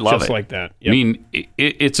difference. I love just it. Like that. Yep. I mean,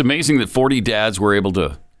 it's amazing that 40 dads were able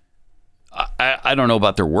to. I don't know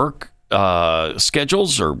about their work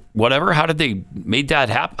schedules or whatever. How they made that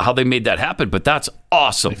happen? But that's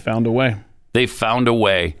awesome. They found a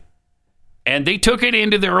way. And they took it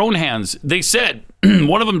into their own hands. They said,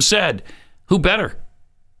 one of them said, "Who better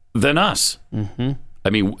than us?" Mm-hmm. I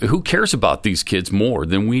mean, who cares about these kids more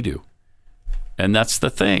than we do? And that's the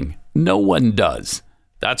thing. No one does.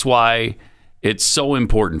 That's why it's so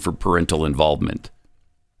important for parental involvement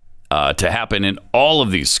to happen in all of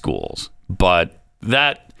these schools. But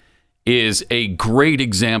that is a great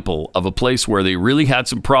example of a place where they really had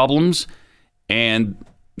some problems and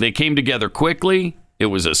they came together quickly. It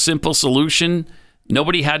was a simple solution.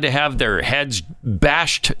 Nobody had to have their heads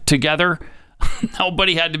bashed together.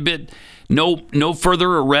 Nobody had to be... No further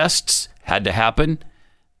arrests had to happen.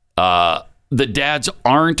 The dads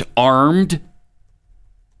aren't armed.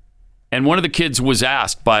 And one of the kids was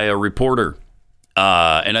asked by a reporter,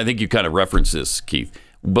 and I think you kind of referenced this, Keith,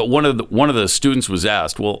 but one of the students was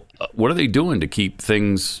asked, well, what are they doing to keep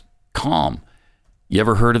things calm? You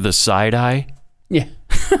ever heard of the side eye? Yeah,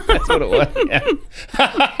 that's what it was.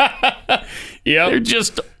 Yeah. Yep. They're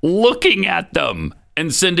just looking at them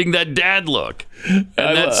and sending that dad look. And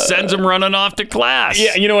that sends them running off to class.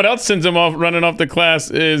 Yeah, you know what else sends them running off to class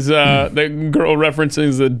is the girl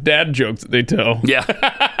referencing the dad jokes that they tell. Yeah.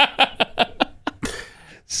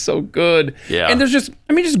 So good. Yeah. And there's just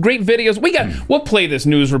great videos. We'll play this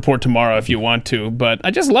news report tomorrow if you want to, but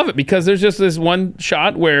I just love it because there's just this one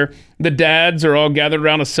shot where the dads are all gathered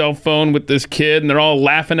around a cell phone with this kid and they're all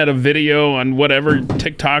laughing at a video on whatever,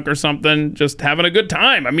 TikTok or something, just having a good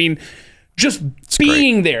time. I mean, just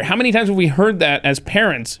being there. How many times have we heard that as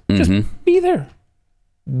parents? Just be there.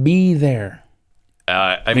 Be there.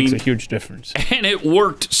 Makes a huge difference. And it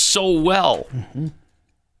worked so well. Mm-hmm.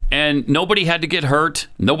 And nobody had to get hurt.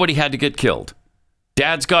 Nobody had to get killed.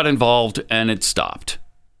 Dads got involved and it stopped.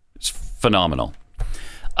 It's phenomenal.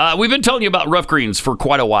 We've been telling you about Rough Greens for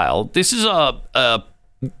quite a while. This is a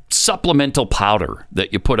supplemental powder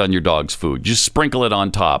that you put on your dog's food. Just sprinkle it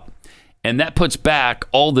on top. And that puts back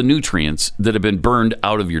all the nutrients that have been burned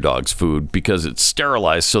out of your dog's food because it's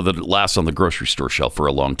sterilized so that it lasts on the grocery store shelf for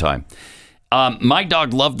a long time. My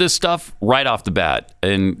dog loved this stuff right off the bat,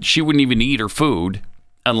 and she wouldn't even eat her food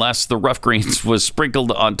unless the Rough Greens was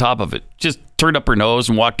sprinkled on top of it. Just turned up her nose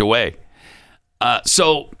and walked away.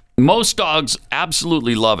 So most dogs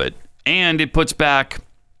absolutely love it, and it puts back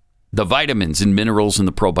the vitamins and minerals and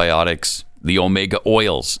the probiotics, the omega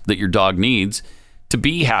oils that your dog needs to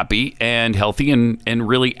be happy and healthy and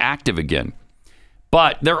really active again.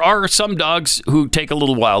 But there are some dogs who take a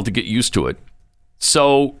little while to get used to it.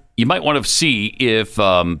 So you might want to see if,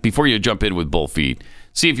 before you jump in with both feet,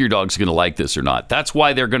 see if your dog's going to like this or not. That's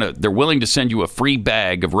why they're willing to send you a free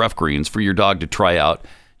bag of Rough Greens for your dog to try out.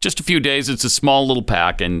 Just a few days. It's a small little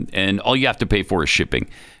pack, and all you have to pay for is shipping.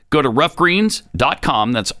 Go to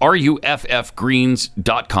roughgreens.com. That's RUFF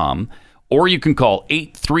greens.com. Or you can call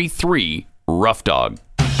 833 Rough Dog.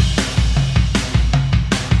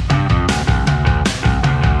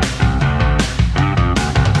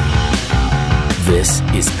 This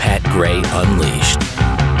is Pat Gray Unleashed.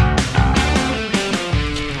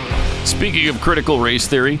 Speaking of critical race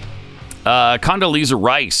theory, Condoleezza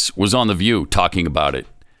Rice was on The View talking about it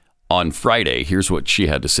on Friday. Here's what she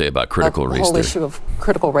had to say about critical race theory. The whole issue of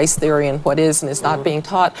critical race theory and what is and is not being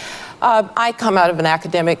taught. I come out of an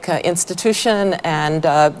academic institution, and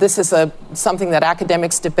this is something that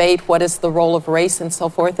academics debate. What is the role of race and so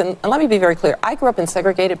forth? And let me be very clear. I grew up in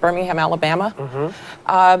segregated Birmingham, Alabama.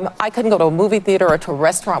 I couldn't go to a movie theater or to a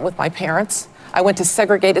restaurant with my parents. I went to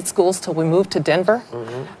segregated schools till we moved to Denver.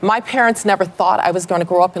 My parents never thought I was going to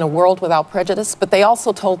grow up in a world without prejudice, but they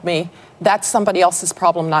also told me that's somebody else's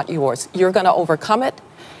problem, not yours. You're going to overcome it,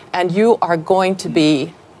 and you are going to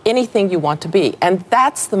be anything you want to be. And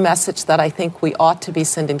that's the message that I think we ought to be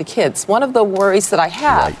sending to kids. One of the worries that I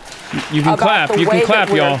have you can about clap. the You way can clap,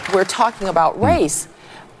 that y'all. we're talking about race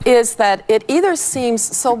is that it either seems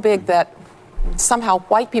so big that somehow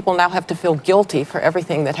white people now have to feel guilty for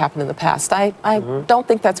everything that happened in the past. I don't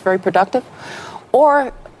think that's very productive.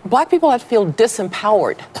 Or black people have to feel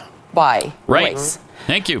disempowered by race.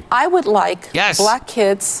 Thank you. I would like black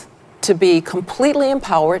kids to be completely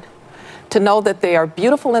empowered, to know that they are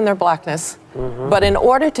beautiful in their blackness. But in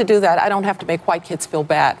order to do that, I don't have to make white kids feel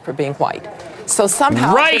bad for being white. So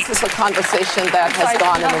somehow this is a conversation that has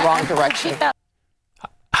gone in the wrong direction.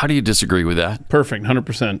 How do you disagree with that? Perfect,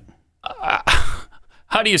 100%.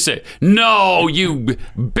 How do you say, no, you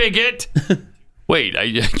bigot? Wait,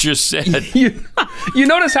 I just said. You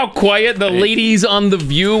notice how quiet the ladies on The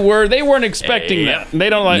View were? They weren't expecting that. They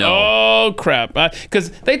don't oh, crap.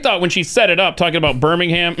 Because they thought when she set it up, talking about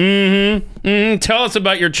Birmingham, tell us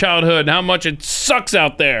about your childhood and how much it sucks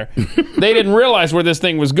out there. They didn't realize where this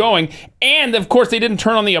thing was going. And, of course, they didn't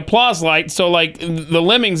turn on the applause light. So, like, the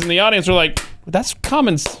lemmings in the audience were like, that's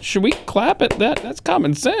common. Should we clap at that? That's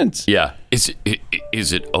common sense. Yeah. Is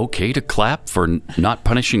it okay to clap for not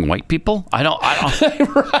punishing white people? I don't.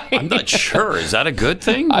 Right. I'm not sure. Is that a good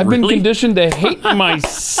thing? I've been conditioned to hate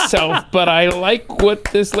myself, but I like what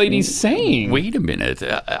this lady's saying. Wait a minute.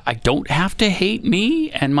 I don't have to hate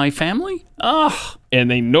me and my family? Ugh.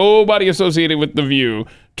 And ain't nobody associated with The View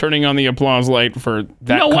turning on the applause light for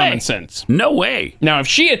that common sense. No way. Now, if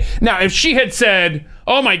she had said,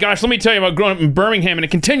 oh my gosh, let me tell you about growing up in Birmingham, and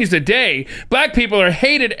it continues today. Black people are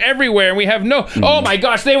hated everywhere, and we have no. Oh my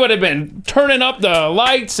gosh, they would have been turning up the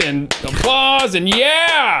lights and applause and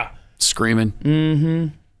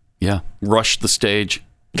screaming. Yeah, rush the stage.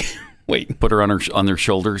 Wait, put her on their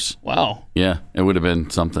shoulders. Wow. Yeah, it would have been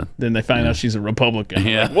something. Then they find out she's a Republican.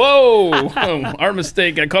 Yeah. Like, whoa, our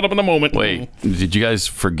mistake. I caught up in the moment. Wait, did you guys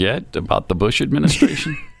forget about the Bush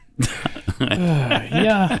administration?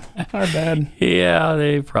 Yeah, our bad. Yeah,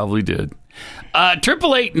 they probably did.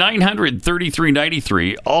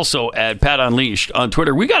 888-900-3393. Also at Pat Unleashed on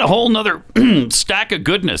Twitter. We got a whole nother stack of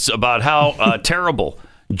goodness about how terrible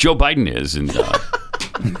Joe Biden is, and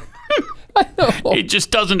I know. It just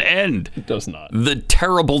doesn't end. It does not. The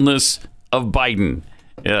terribleness of Biden.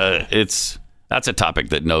 That's a topic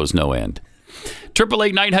that knows no end.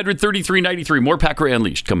 888-900-3393. More Pat Gray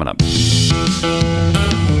Unleashed coming up.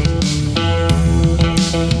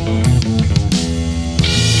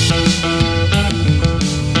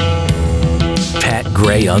 Pat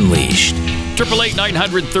Gray Unleashed.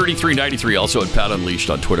 888-900-3393. Also at Pat Unleashed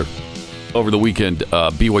on Twitter. Over the weekend,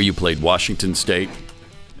 BYU played Washington State.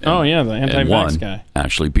 And, the anti-vax guy.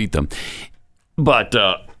 Actually beat them. But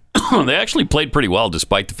they actually played pretty well,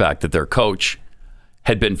 despite the fact that their coach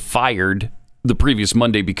had been fired the previous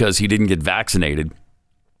Monday because he didn't get vaccinated.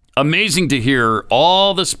 Amazing to hear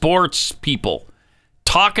all the sports people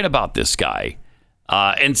talking about this guy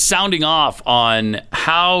and sounding off on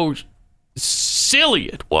how silly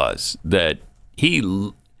it was that he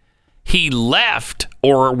left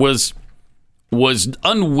or was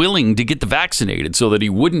unwilling to get the vaccinated so that he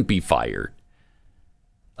wouldn't be fired.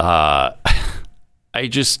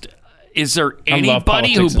 Is there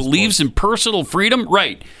anybody who believes in personal freedom?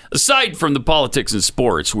 Right. Aside from the politics and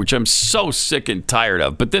sports, which I'm so sick and tired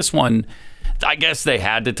of. But this one, I guess they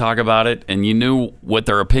had to talk about it, and you knew what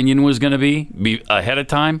their opinion was going to be ahead of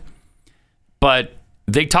time. But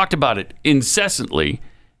they talked about it incessantly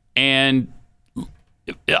and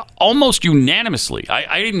almost unanimously.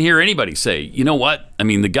 I didn't hear anybody say, you know what? I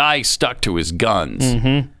mean, the guy stuck to his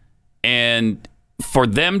guns. And for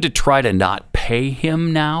them to try to not pay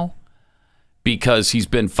him now because he's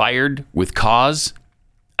been fired with cause,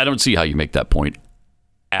 I don't see how you make that point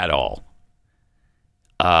at all.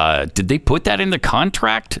 Did they put that in the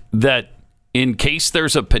contract that in case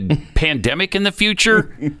there's a pandemic in the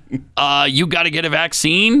future, you got to get a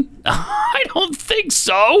vaccine? I don't think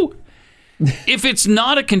so. If it's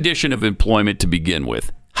not a condition of employment to begin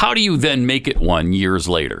with, how do you then make it one years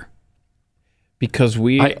later? Because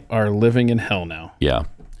we are living in hell now. Yeah.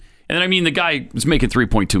 And then, I mean, the guy was making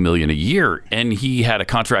 $3.2 million a year, and he had a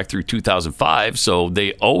contract through 2005, so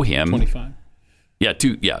they owe him 25.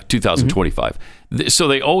 2025. So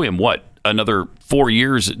they owe him what? Another 4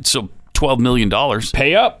 years, so $12 million.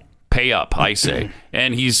 Pay up. Pay up, I say.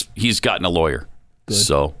 And he's gotten a lawyer. Good.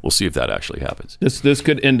 So we'll see if that actually happens. This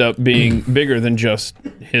could end up being bigger than just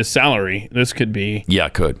his salary. This could be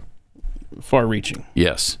it could. Far-reaching.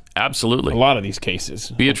 Yes, absolutely. A lot of these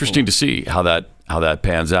cases. Be interesting to see how that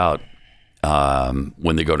pans out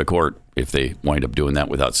when they go to court, if they wind up doing that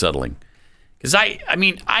without settling. Because I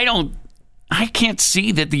I can't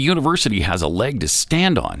see that the university has a leg to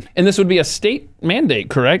stand on. And this would be a state mandate,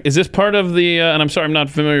 correct? Is this part of the, and I'm sorry, I'm not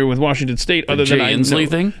familiar with Washington State, other than Jay Inslee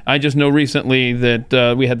thing? I just know recently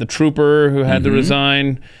that we had the trooper who had to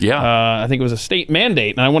resign. Yeah. I think it was a state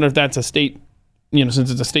mandate, and I wonder if that's a state, since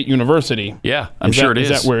it's a state university. Yeah, I'm sure it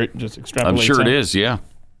is. Is that where it just extrapolates? I'm sure out? it is, yeah.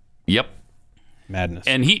 Yep. Madness.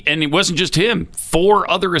 And it wasn't just him.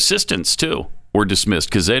 4 other assistants, too, were dismissed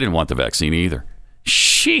because they didn't want the vaccine either.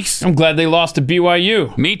 Jeez. I'm glad they lost to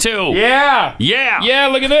BYU. Me too. Yeah. Yeah. Yeah,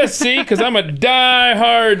 look at this. See? Because I'm a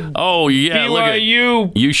diehard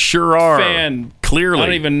BYU you sure are. fan. Clearly. I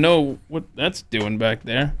don't even know what that's doing back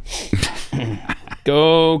there.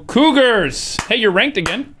 Go Cougars. Hey, you're ranked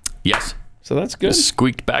again. Yes. So that's good.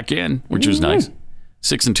 Squeaked back in, which was nice.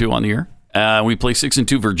 6-2 on the year. We play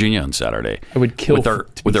 6-2 Virginia on Saturday. I would kill with our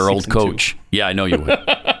old coach. Yeah, I know you would.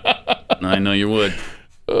 I know you would.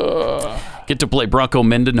 Get to play Bronco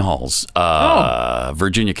Mendenhall's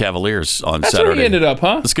Virginia Cavaliers on That's Saturday. where he ended up,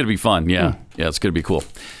 huh? It's going to be fun. Yeah, yeah, it's going to be cool.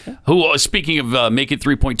 Who? Speaking of making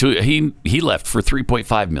 3.2, he left for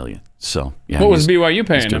 $3.5 million. So yeah, what was BYU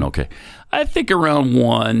paying? He's doing okay. I think around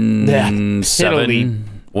 1.7,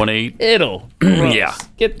 1.8. It'll. Yeah,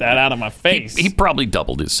 get that out of my face. He probably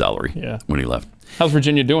doubled his salary. Yeah. When he left. How's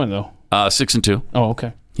Virginia doing though? 6-2. Oh,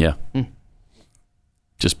 okay. Yeah.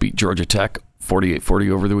 Just beat Georgia Tech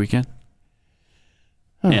 48-40 over the weekend.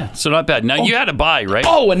 Yeah, so not bad. Now, you had a bye, right?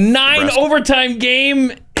 Oh, a 9 overtime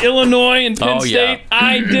game, Illinois and Penn State. Yeah.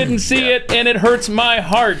 I didn't see it, and it hurts my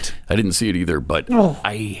heart. I didn't see it either, but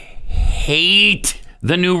I hate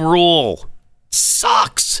the new rule.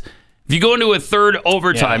 Sucks. If you go into a third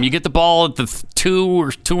overtime, you get the ball at the 2 or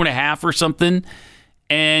 2.5 or something,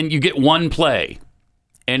 and you get one play.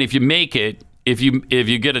 And if you make it, if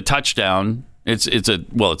you get a touchdown, it's a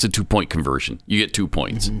 2-point conversion. You get 2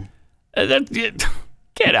 points.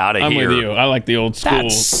 Get out of here. I'm with you. I like the old school.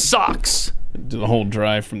 That sucks. Do the whole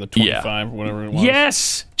drive from the 25 or whatever it was.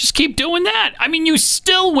 Yes. Just keep doing that. I mean, you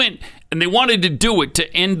still went, and they wanted to do it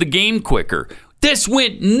to end the game quicker. This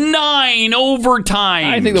went 9 overtimes.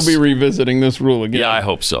 I think they'll be revisiting this rule again. Yeah, I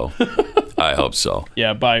hope so. I hope so.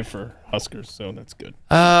 Yeah, bye for Huskers, so that's good.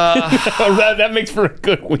 That makes for a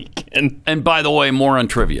good weekend. And by the way, more on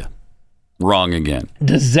trivia. Wrong again.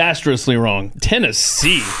 Disastrously wrong.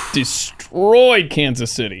 Tennessee destroyed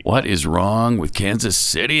Kansas City. What is wrong with Kansas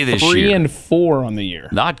City this year? 3-4 on the year.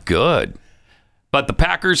 Not good. But the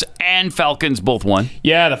Packers and Falcons both won.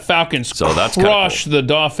 Yeah, the Falcons crushed the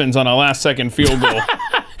Dolphins on a last-second field goal.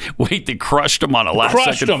 Wait, they crushed them on a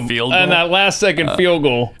last-second field goal? And that last-second field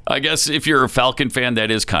goal. I guess if you're a Falcon fan,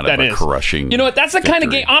 that is kind of a crushing. You know what? That's the kind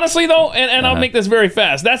of game, honestly, though, and I'll make this very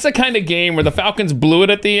fast. That's the kind of game where the Falcons blew it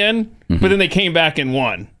at the end, but then they came back and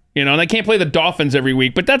won. You know, and they can't play the Dolphins every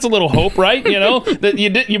week, but that's a little hope, right? You know, that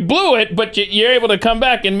you blew it, but you're able to come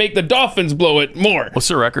back and make the Dolphins blow it more. What's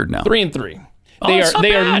the record now? 3-3. Oh,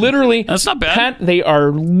 they are literally. That's not bad. Pat, they are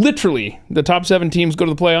literally the top 7 teams go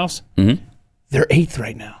to the playoffs. Mm-hmm. They're 8th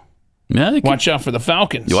right now. Yeah, watch out for the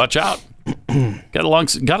Falcons. You watch out. Got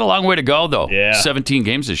a long way to go though. Yeah, 17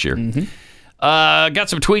 games this year. Got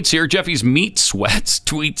some tweets here. Jeffy's Meat Sweats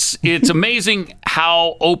tweets, "It's amazing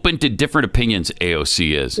how open to different opinions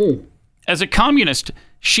AOC is. As a communist,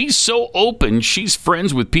 she's so open. She's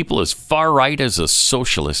friends with people as far right as a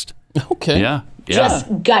socialist." Okay. Yeah.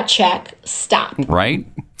 Just gut check. Stop. Right.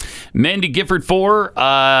 Mandy Gifford 4.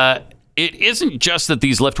 It isn't just that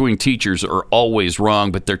these left-wing teachers are always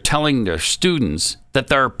wrong, but they're telling their students that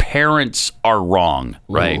their parents are wrong.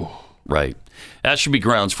 Right. Ooh. Right. That should be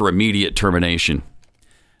grounds for immediate termination.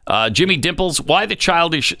 Jimmy Dimples, why the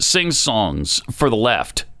childish sing-songs for the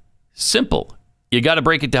left? Simple. You got to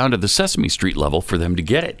break it down to the Sesame Street level for them to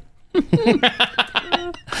get it.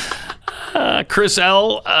 Chris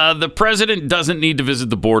L., the president doesn't need to visit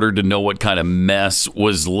the border to know what kind of mess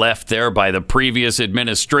was left there by the previous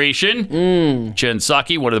administration. Jen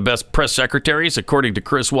Psaki, one of the best press secretaries, according to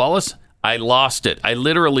Chris Wallace. I lost it. I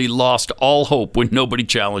literally lost all hope when nobody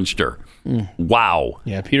challenged her. Wow.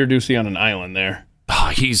 Yeah, Peter Doocy on an island there.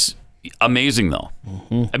 Oh, he's amazing, though.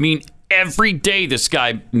 I mean, every day this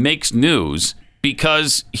guy makes news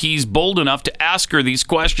because he's bold enough to ask her these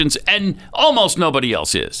questions, and almost nobody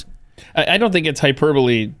else is. I don't think it's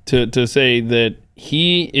hyperbole to say that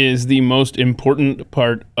he is the most important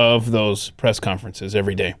part of those press conferences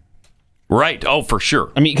every day. Right. Oh, for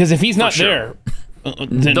sure. I mean, because if he's not there,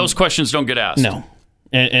 then those questions don't get asked. No.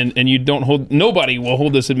 And you don't hold, nobody will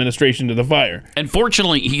hold this administration to the fire. And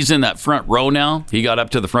fortunately, he's in that front row now. He got up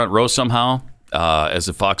to the front row somehow as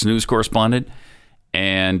a Fox News correspondent.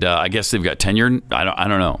 And I guess they've got tenure. I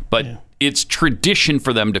don't know. But it's tradition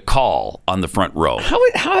for them to call on the front row. How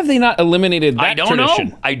have they not eliminated that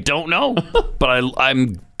tradition? I don't know. But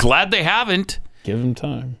I'm glad they haven't. Give them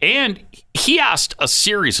time. And he asked a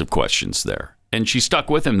series of questions there, and she stuck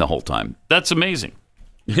with him the whole time. That's amazing.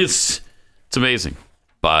 It's amazing.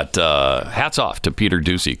 But hats off to Peter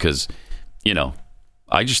Doocy, because,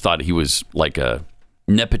 I just thought he was like a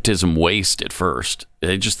nepotism waste at first.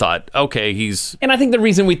 I just thought, okay, he's... And I think the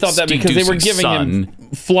reason we thought that because they were giving him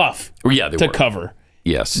fluff to cover.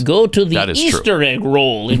 Yes. Go to the Easter egg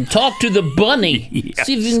roll and talk to the bunny. Yes.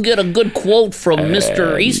 See if you can get a good quote from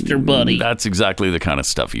Mr. Easter Bunny. That's exactly the kind of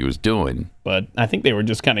stuff he was doing. But I think they were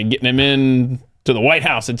just kind of getting him in to the White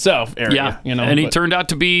House itself area. Yeah, and he turned out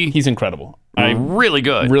to be... He's incredible. I really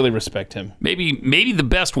good. Really respect him. Maybe the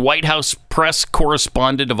best White House press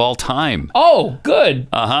correspondent of all time. Oh, good.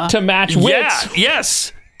 Uh-huh. To match wits. Yeah,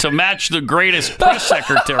 yes. To match the greatest press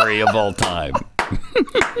secretary of all time.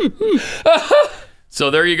 So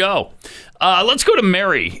there you go. Let's go to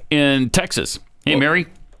Mary in Texas. Hey, Mary,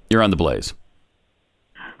 you're on the Blaze.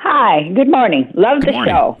 Hi, good morning. Love the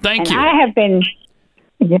show. Thank you. I have been...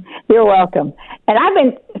 You're welcome. And I've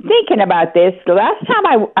been thinking about this. The last time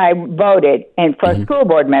I voted for a school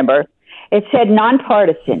board member, it said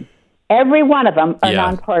nonpartisan. Every one of them are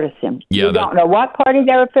nonpartisan. Yeah, you don't know what party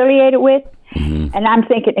they're affiliated with. And I'm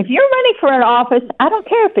thinking, if you're running for an office, I don't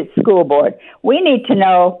care if it's school board. We need to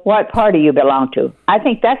know what party you belong to. I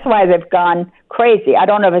think that's why they've gone crazy. I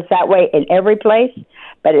don't know if it's that way in every place,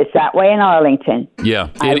 but it's that way in Arlington. Yeah.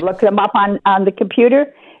 I looked them up on the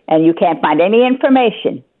computer, and you can't find any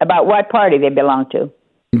information about what party they belong to.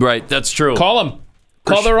 Right, that's true. Call them.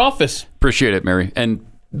 Call their office. Appreciate it, Mary. And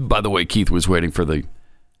by the way, Keith was waiting for the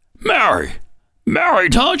Mary,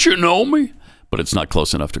 don't you know me? But it's not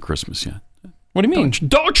close enough to Christmas yet. What do you mean?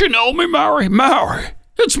 Don't you know me, Mary?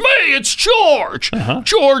 It's me. It's George.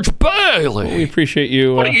 George Bailey. Well, we appreciate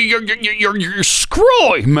you. You're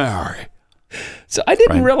screwy, Mary. So I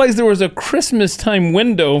didn't realize there was a Christmas time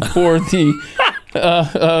window for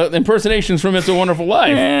the impersonations from It's a Wonderful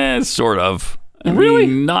Life. Sort of. Really? I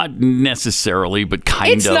mean, not necessarily, but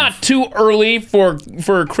kind of. It's not too early for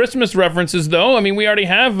Christmas references, though. I mean, we already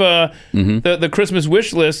have the Christmas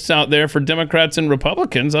wish lists out there for Democrats and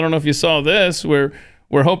Republicans. I don't know if you saw this. We're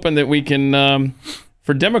hoping that we can...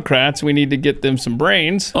 For Democrats, we need to get them some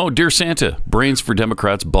brains. Oh, dear Santa. Brains for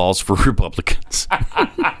Democrats, balls for Republicans.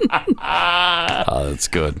 That's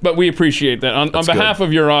good. But we appreciate that. On behalf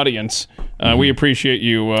of your audience, we appreciate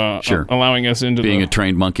you allowing us into being a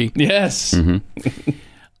trained monkey. Yes.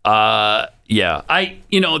 Yeah.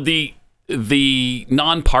 The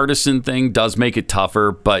nonpartisan thing does make it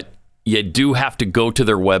tougher, but you do have to go to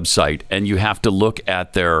their website and you have to look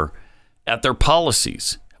at their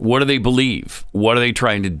policies. What do they believe? What are they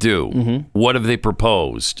trying to do? What have they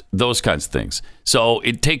proposed? Those kinds of things. So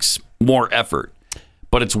it takes more effort,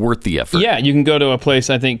 but it's worth the effort. Yeah, you can go to a place,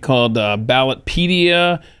 I think, called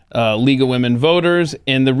Ballotpedia, League of Women Voters.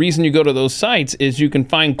 And the reason you go to those sites is you can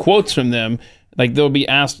find quotes from them. Like they'll be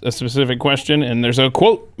asked a specific question and there's a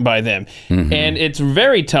quote by them. And it's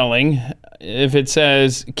very telling if it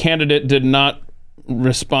says, candidate did not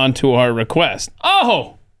respond to our request.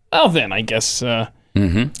 Oh, well then, I guess...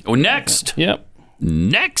 Oh, next. Yep.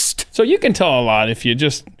 Next. So you can tell a lot if you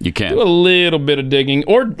just do a little bit of digging,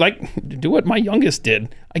 or do what my youngest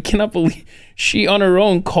did. I cannot believe she on her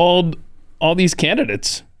own called all these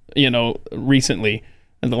candidates, recently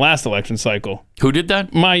in the last election cycle. Who did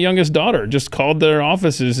that? My youngest daughter just called their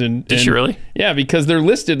offices and did she really? Yeah, because they're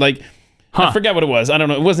listed I forget what it was. I don't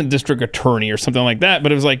know. It wasn't district attorney or something like that,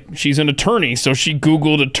 but it was like, she's an attorney. So she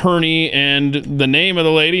Googled attorney and the name of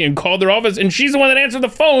the lady and called their office. And she's the one that answered the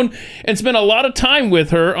phone and spent a lot of time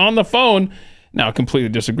with her on the phone. Now, I completely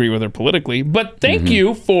disagree with her politically, but thank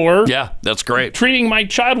you for that's great. Treating my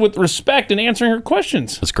child with respect and answering her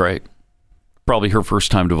questions. That's great. Probably her first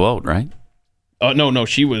time to vote, right? No.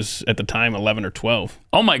 She was, at the time, 11 or 12.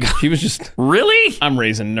 Oh, my God. She was just... Really? I'm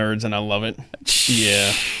raising nerds, and I love it.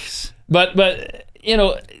 Yeah. But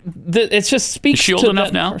it just speaks to... Is she old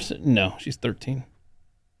enough now? No, she's 13.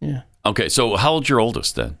 Yeah. Okay, so how old's your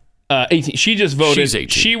oldest then? 18. She just voted. She's 18.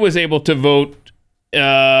 She was able to vote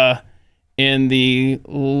in the,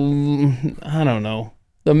 I don't know,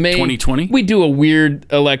 the May... 2020? We do a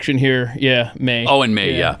weird election here. Yeah, May. Oh, in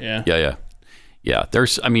May, yeah. Yeah,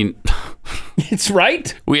 there's, It's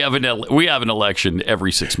right. We have an election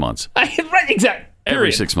every 6 months. Right, exactly.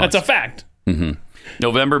 Every 6 months. That's a fact.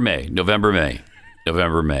 November, May.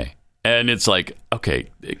 And it's like, okay,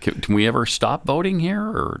 can we ever stop voting here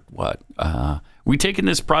or what? We taking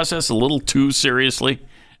this process a little too seriously?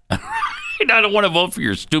 I don't want to vote for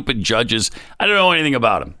your stupid judges. I don't know anything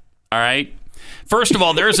about them. All right. First of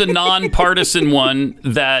all, there's a nonpartisan one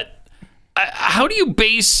that. How do you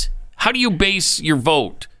base your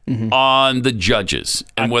vote on the judges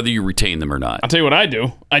and whether you retain them or not? I'll tell you what I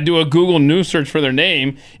do. I do a Google News search for their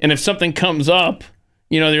name, and if something comes up,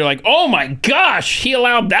 they're like, "Oh my gosh, he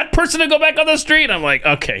allowed that person to go back on the street." I'm like,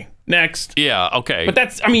 okay, next. Yeah, okay. But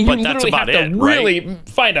that's, you literally have to really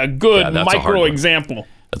find a good micro example.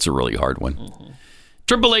 That's a really hard one.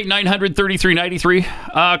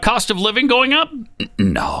 888-900-3393. Cost of living going up?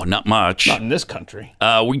 No, not much. Not in this country.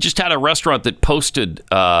 We just had a restaurant that posted.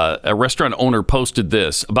 A restaurant owner posted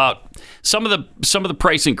this about some of the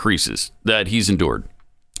price increases that he's endured.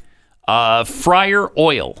 Fryer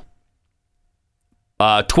oil.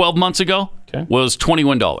 12 months ago was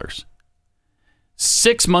 $21.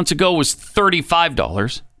 6 months ago was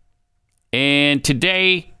 $35, and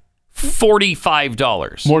today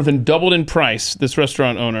 $45. More than doubled in price, this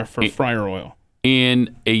restaurant owner, for fryer oil.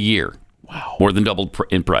 In a year. Wow. More than doubled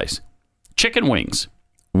in price. Chicken wings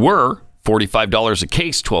were $45 a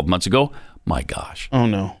case 12 months ago. My gosh. Oh,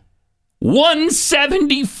 no.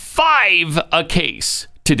 $175 a case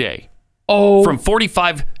today. Oh. From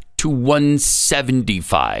 $45 to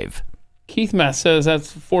 $175. Keith Math says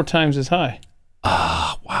that's 4 times as high.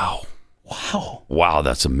 Wow. Wow,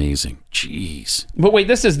 that's amazing. Jeez. But wait,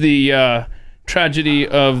 this is the tragedy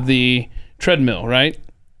of the treadmill, right?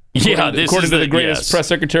 According to the greatest press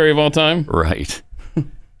secretary of all time. Right.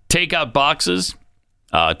 Takeout boxes,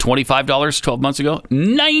 $25 12 months ago,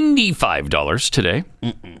 $95 today.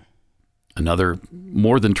 Another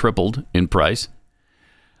more than tripled in price.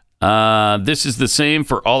 This is the same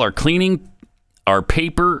for all our cleaning, our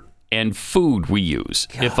paper, and food we use.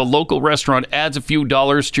 God. If a local restaurant adds a few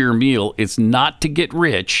dollars to your meal, it's not to get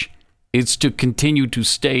rich, it's to continue to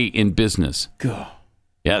stay in business. God.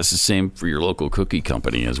 Yeah, it's the same for your local cookie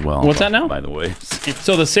company as well. What's that now? By the way.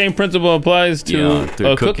 So the same principle applies to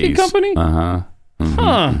a cookie company? Uh-huh.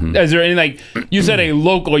 Mm-hmm. Is there any, you said a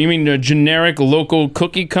local, you mean a generic local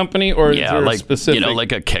cookie company, or is there a specific?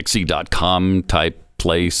 Like a Kexi.com type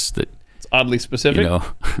place that... It's oddly specific?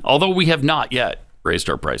 Although we have not yet raised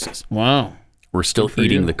our prices. Wow. We're still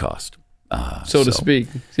eating the cost. So to speak.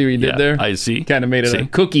 See what you did there? I see. Kind of made it a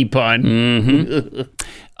cookie pun. Mm-hmm.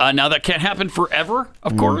 Now, that can't happen forever,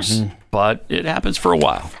 of course, but it happens for a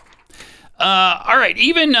while. All right.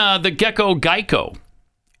 Even the gecko Geico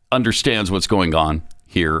understands what's going on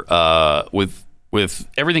here with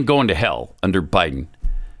everything going to hell under Biden.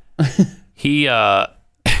 He's got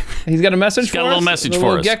a message for us? Got a little message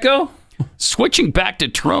for us. Gecko? Switching back to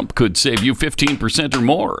Trump could save you 15% or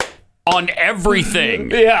more on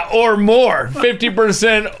everything. Yeah, or more.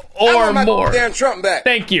 50% or more. Damn Trump back.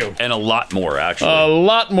 Thank you. And a lot more, actually. A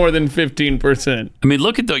lot more than 15%. I mean,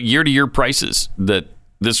 look at the year-to-year prices that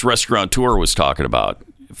this restaurateur was talking about.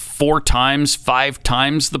 4 times, 5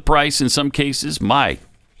 times the price in some cases. My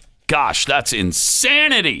gosh, that's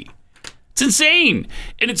insanity. It's insane.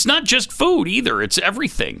 And it's not just food either. It's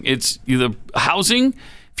everything. It's the housing.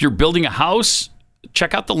 If you're building a house,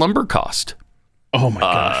 check out the lumber cost. Oh, my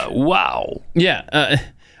gosh. Wow. Yeah.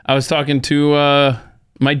 I was talking to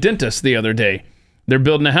my dentist the other day. They're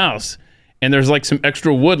building a house, and there's some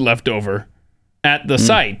extra wood left over at the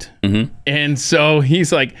site. Mm-hmm. And so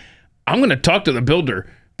he's like, I'm going to talk to the builder,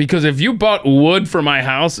 because if you bought wood for my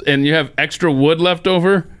house and you have extra wood left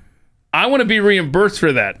over, I want to be reimbursed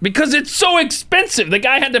for that, because it's so expensive. The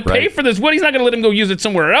guy had to pay for this wood. He's not going to let him go use it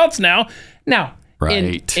somewhere else now. Now,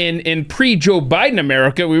 in pre-Joe Biden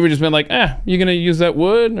America, we would just been like, you going to use that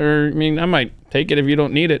wood? Or, I mean, I might take it if you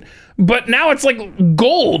don't need it. But now it's like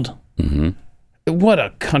gold. Mm-hmm. What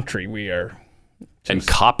a country we are. And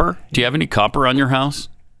copper? Do you have any copper on your house?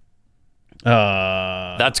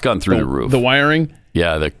 That's gone through the roof. The wiring?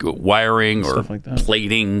 Yeah, the wiring or like that.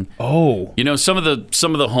 Plating. Oh, some of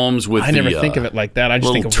the homes with I never think of it like that. I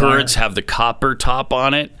just think of turrets have the copper top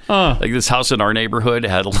on it. Like this house in our neighborhood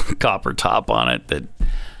had a little copper top on it that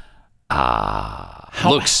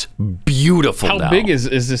looks beautiful. How big is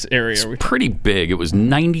this area? It's pretty big. It was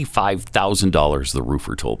 $95,000. The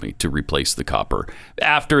roofer told me to replace the copper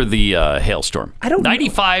after the hailstorm.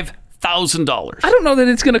 $95,000. I don't know that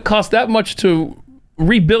it's going to cost that much to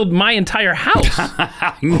rebuild my entire house.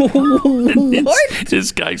 What?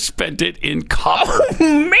 This guy spent it in copper.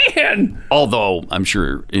 Oh, man. Although I'm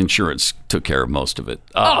sure insurance took care of most of it.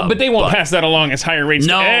 But they won't pass that along as higher rates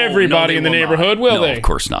to everybody in the neighborhood, will they? No, of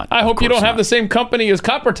course not. I hope you don't have the same company as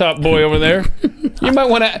Copper Top Boy over there. You might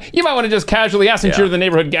want to just casually ask, since you're the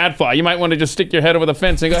neighborhood gadfly, you might want to just stick your head over the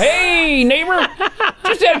fence and go, "Hey, neighbor,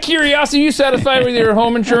 just out of curiosity, you satisfied with your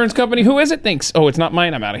home insurance company? Who is it?" Thanks. Oh, it's not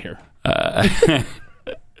mine. I'm out of here.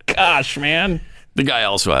 Gosh, man. The guy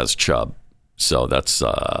also has Chubb. So that's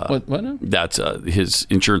what now? That's his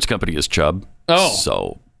insurance company is Chubb. Oh.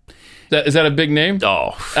 So is that a big name?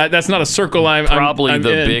 Oh. That's not a circle I'm probably I'm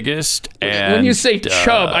the in. biggest. And, when you say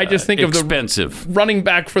Chubb, I just think expensive. Of the running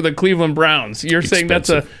back for the Cleveland Browns. You're saying that's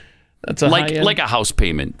a like a house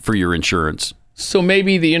payment for your insurance. So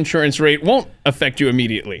maybe the insurance rate won't affect you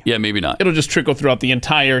immediately. Yeah, maybe not. It'll just trickle throughout the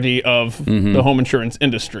entirety of the home insurance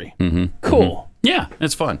industry. Cool. Yeah,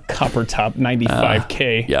 it's fun. Copper top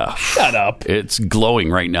 95K. Yeah. Shut up. It's glowing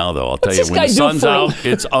right now, though. I'll tell you, this when guy the do sun's for- out,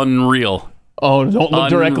 it's unreal. Oh, don't look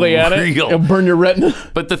directly at it. Unreal. It'll burn your retina.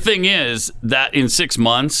 But the thing is that in 6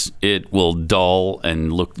 months, it will dull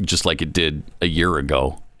and look just like it did a year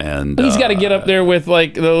ago. And he's got to get up there with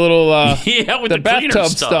like the little with the the bathtub cleaner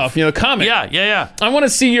stuff, Comet. Yeah. I want to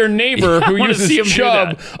see your neighbor who wanna see him uses do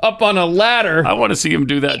Chubb up on a ladder. I want to see him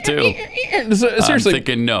do that too. Seriously, I'm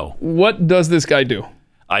thinking no. What does this guy do?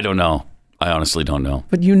 I don't know. I honestly don't know.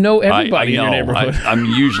 But you know everybody I know. in your neighborhood. I'm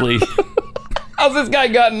usually. How's this guy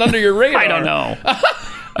gotten under your radar? I don't know.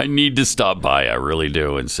 I need to stop by. I really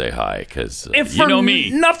do, and say hi because if you for know me.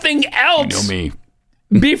 Nothing else. You know me.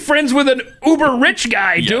 Be friends with an uber rich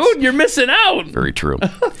guy, dude. You're missing out. Very true.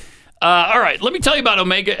 All right, let me tell you about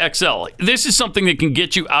Omega XL. This is something that can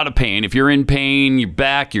get you out of pain. If you're in pain, your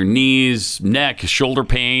back, your knees, neck, shoulder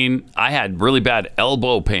pain. I had really bad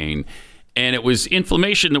elbow pain, and it was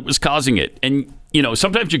inflammation that was causing it. And,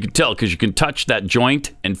 sometimes you can tell because you can touch that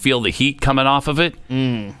joint and feel the heat coming off of it.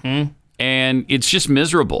 Mm-hmm. And it's just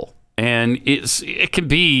miserable. And it can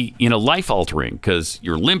be, life-altering because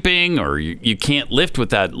you're limping or you can't lift with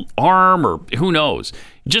that arm or who knows.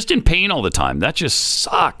 Just in pain all the time. That just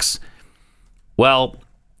sucks. Well,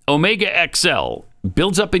 Omega XL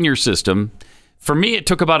builds up in your system. For me, it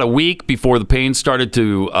took about a week before the pain started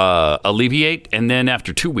to alleviate. And then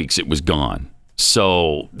after 2 weeks, it was gone.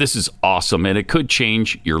 So this is awesome. And it could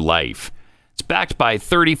change your life. It's backed by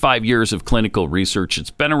 35 years of clinical research. It's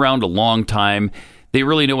been around a long time. They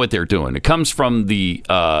really know what they're doing. It comes from the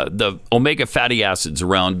omega fatty acids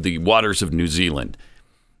around the waters of New Zealand.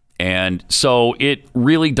 And so it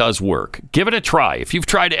really does work. Give it a try. If you've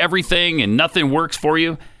tried everything and nothing works for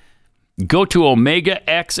you, go to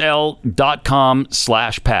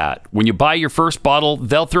omegaxl.com/Pat. When you buy your first bottle,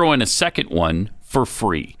 they'll throw in a second one for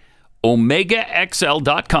free.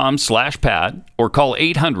 omegaxl.com/Pat or call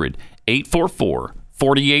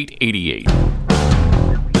 800-844-4888.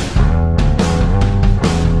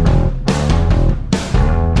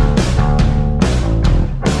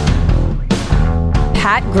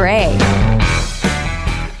 Pat Gray.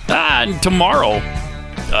 And tomorrow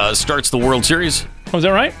starts the World Series. Oh, is that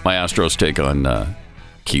right? My Astros take on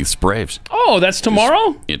Keith's Braves. Oh, that's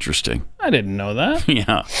tomorrow? Interesting. I didn't know that.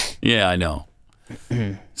 Yeah, I know.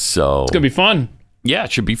 So it's going to be fun. Yeah,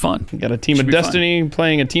 it should be fun. You got a team of destiny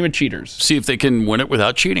playing a team of cheaters. See if they can win it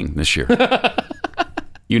without cheating this year.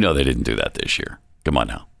 You know they didn't do that this year. Come on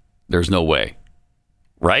now. There's no way.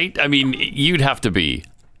 Right? I mean, you'd have to be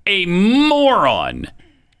a moron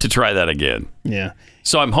to try that again. Yeah.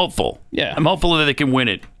 So I'm hopeful. Yeah. I'm hopeful that they can win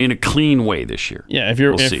it in a clean way this year. Yeah, if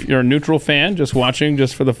you're a neutral fan just watching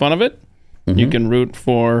just for the fun of it, you can root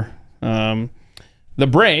for the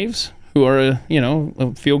Braves, who are a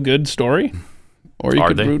feel-good story, or you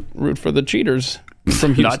could root for the cheaters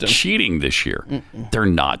from Houston. Not cheating this year. They're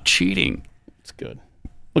not cheating. It's good.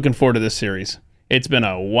 Looking forward to this series. It's been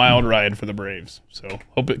a wild ride for the Braves, so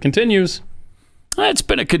hope it continues. It's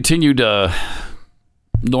been a continued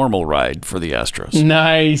normal ride for the Astros.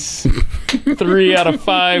 Nice. 3 out of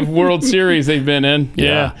 5 World Series they've been in.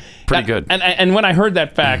 Yeah. Pretty good. And when I heard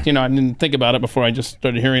that fact, I didn't think about it before I just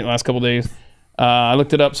started hearing it the last couple of days. I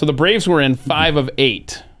looked it up. So the Braves were in 5 of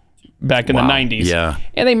 8 back in the 90s. Yeah.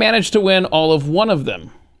 And they managed to win all of one of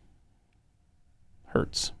them.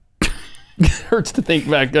 Hurts. Hurts to think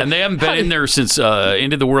back. And they haven't been in there since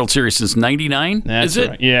into the World Series since '99. That's is it?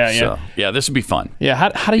 Right. Yeah. So, this would be fun. Yeah.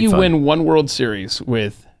 How do you win one World Series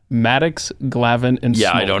with Maddox, Glavine, and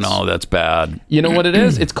Smoltz? I don't know. That's bad. You know what it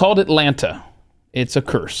is? It's called Atlanta. It's a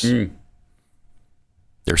curse.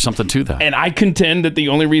 There's something to that. And I contend that the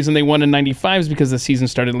only reason they won in '95 is because the season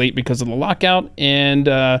started late because of the lockout, and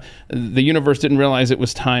the universe didn't realize it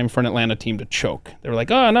was time for an Atlanta team to choke. They were like,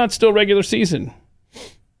 "Oh, no, it's still regular season."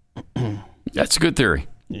 That's a good theory.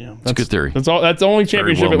 Yeah, that's a good theory. That's all. That's the only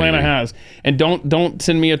championship well Atlanta maybe. has. And don't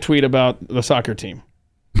send me a tweet about the soccer team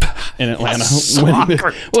in Atlanta.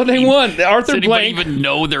 Well, they won. Arthur Does Blank. anybody even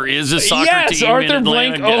know there is a soccer team? Yes, Arthur in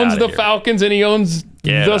Blank Atlanta? owns the Falcons, and he owns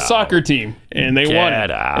the soccer team, and they won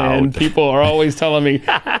it. And people are always telling me,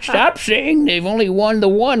 "Stop saying they've only won the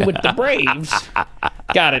one with the Braves."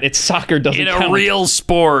 Got it. It's soccer doesn't count. In a real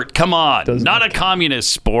sport. Come on. Not a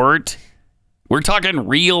communist sport. We're talking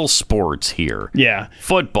real sports here. Yeah.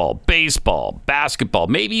 Football, baseball, basketball,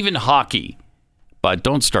 maybe even hockey. But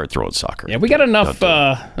don't start throwing soccer. Yeah, we got enough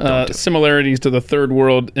similarities to the third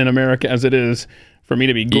world in America as it is for me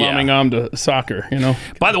to be glomming on to soccer, you know?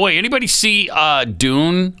 By the way, anybody see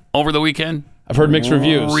Dune over the weekend? I've heard mixed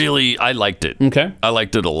reviews. Really, I liked it. Okay. I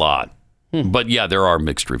liked it a lot. But yeah, there are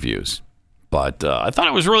mixed reviews. But I thought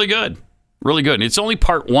it was really good. Really good. And it's only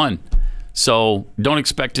part 1. So don't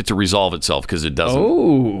expect it to resolve itself because it doesn't.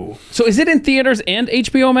 Oh. So is it in theaters and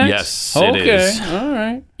HBO Max? Yes, it is. Okay. All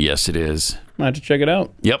right. Yes, it is. I have to check it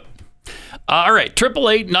out. Yep. All right.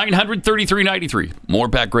 888-900-3393. More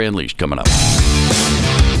Pat Gray Unleashed coming up.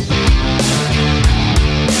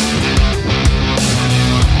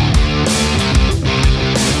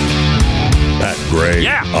 Pat Gray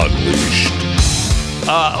Unleashed.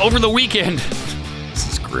 Over the weekend, this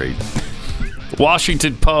is great.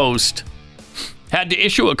 Washington Post had to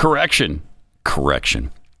issue a correction.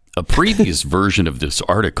 A previous version of this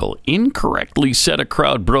article incorrectly said a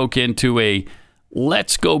crowd broke into a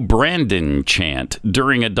 "Let's Go Brandon" chant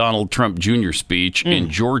during a Donald Trump Jr. speech in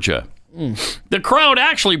Georgia. The crowd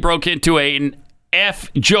actually broke into an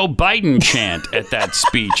F Joe Biden chant at that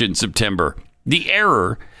speech in September. The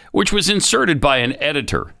error, which was inserted by an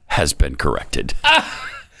editor, has been corrected.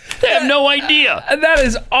 They have no idea. That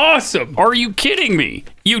is awesome. Are you kidding me?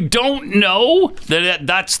 You don't know that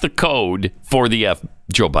that's the code for the F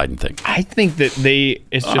Joe Biden thing? I think that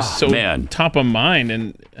it's just top of mind,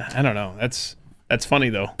 and I don't know. That's funny,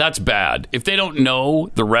 though. That's bad. If they don't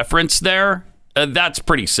know the reference there, that's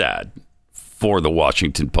pretty sad for the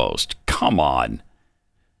Washington Post. Come on.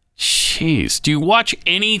 Jeez. Do you watch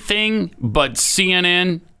anything but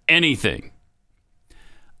CNN? Anything?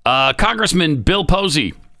 Congressman Bill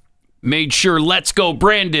Posey made sure "Let's Go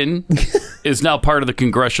Brandon" is now part of the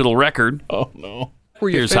congressional record. Oh, no.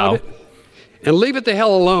 Here's how. And leave it the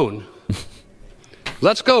hell alone.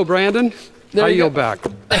 Let's go, Brandon. I yield back.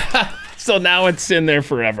 So now it's in there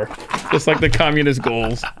forever. Just like the communist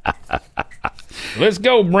goals. Let's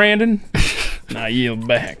go, Brandon. I yield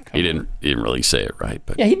back. He didn't really say it right.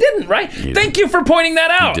 But yeah, he didn't, right? Thank you for pointing that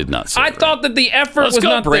out. He did not say I it thought right. that the effort Let's was go,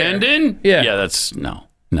 not Brandon. there. Yeah, that's... No,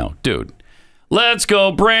 dude. Let's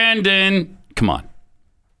go, Brandon. Come on.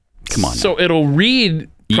 So it'll read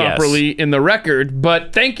properly in the record,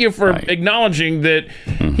 but thank you for acknowledging that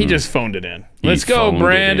he just phoned it in. Let's go,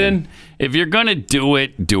 Brandon. If you're going to do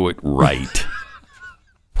it right.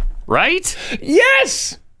 Right?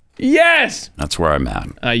 Yes. That's where I'm at.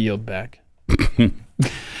 I yield back.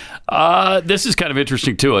 This is kind of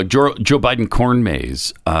interesting, too. Joe Biden corn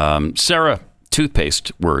maze. Sarah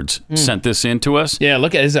Toothpaste Words sent this in to us. Yeah,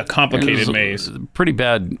 look at it. It's a complicated maze. A pretty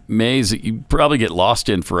bad maze that you probably get lost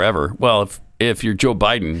in forever. Well, if you're Joe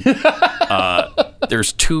Biden,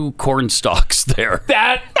 there's 2 corn stalks there.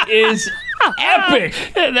 That is epic.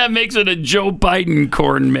 And that makes it a Joe Biden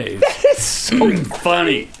corn maze. That is so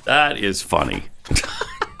funny. That is funny.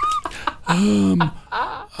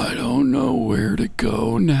 I don't know where to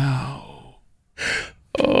go now.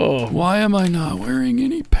 Oh, why am I not wearing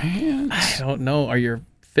any pants? I don't know. Are your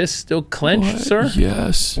fists still clenched, sir?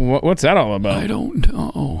 Yes. What's that all about? I don't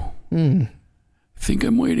know. I think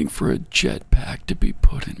I'm waiting for a jetpack to be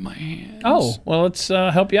put in my hands. Oh, well, let's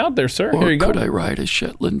help you out there, sir. Here you go. Could I ride a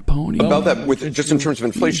Shetland pony? About that, with just in terms of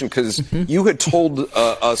inflation, because you had told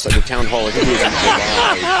us at the town hall, I think it was in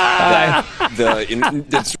July,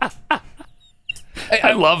 that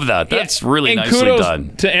I love that. That's really nicely kudos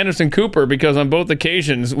done. To Anderson Cooper, because on both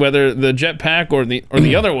occasions, whether the jetpack or the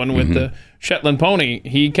other one with the Shetland pony,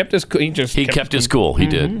 he kept his cool. He kept his cool. He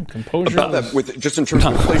did. Composure. About that, with just in terms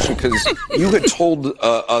of inflation, because you had told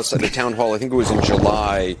us at the town hall, I think it was in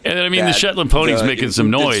July. And I mean, the Shetland pony's making some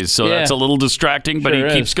noise, so that's a little distracting, but he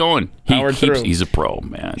keeps going. He's a pro,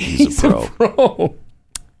 man. He's a pro.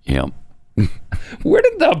 Yeah. Where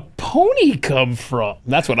did the pony come from?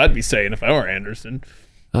 That's what I'd be saying if I were Anderson.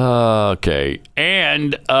 Okay.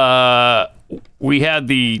 And we had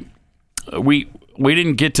we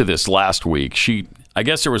didn't get to this last week. I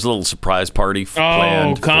guess there was a little surprise party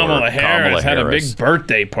planned. Kamala Harris had a big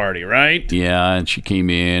birthday party, right? Yeah, and she came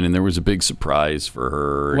in, and there was a big surprise for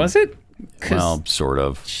her. Was it? Well, sort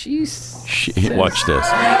of. Watch this.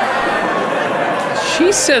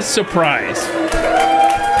 She says surprise.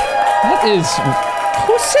 That is...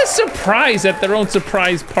 Who says surprise at their own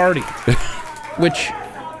surprise party? Which...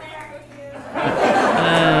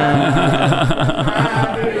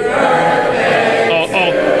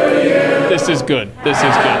 This is good. Listen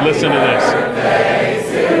to this.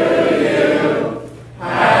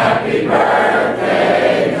 Happy birthday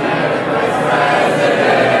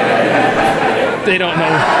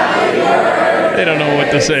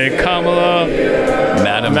about to say, Kamala,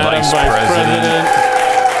 Madam Vice President.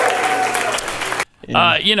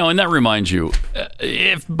 And that reminds you,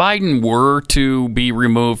 if Biden were to be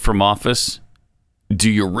removed from office, do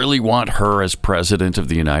you really want her as president of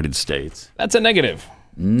the United States? That's a negative.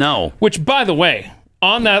 No. Which, by the way,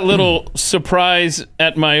 on that little surprise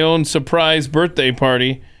at my own surprise birthday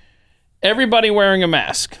party, everybody wearing a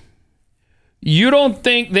mask. You don't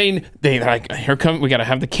think they like, here come, we got to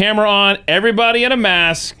have the camera on, everybody in a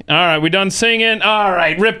mask. All right, we done singing. All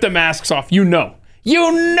right, rip the masks off. You know.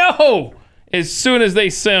 As soon as they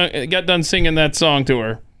got done singing that song to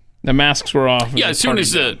her, the masks were off. Yeah, as soon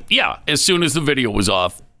as the video was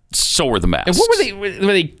off, so were the masks. And what were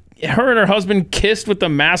they? Her and her husband kissed with the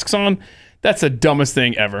masks on. That's the dumbest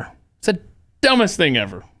thing ever. It's the dumbest thing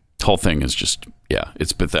ever. The whole thing is just,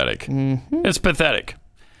 it's pathetic. Mm-hmm. It's pathetic.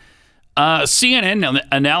 CNN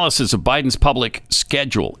analysis of Biden's public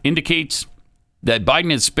schedule indicates that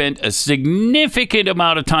Biden has spent a significant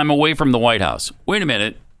amount of time away from the White House. Wait a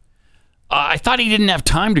minute. I thought he didn't have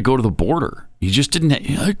time to go to the border. He just didn't.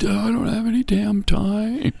 I don't have any damn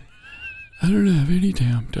time. I don't have any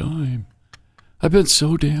damn time. I've been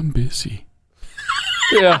so damn busy.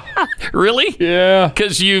 Yeah. Really? Yeah.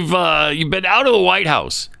 Because you've been out of the White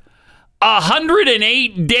House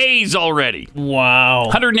 108 days already. Wow.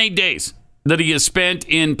 108 days that he has spent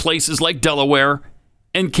in places like Delaware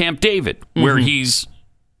and Camp David, where he's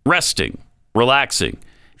resting, relaxing,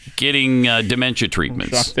 getting dementia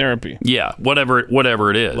treatments. Shock therapy. Yeah, whatever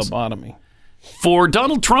it is. Lobotomy. For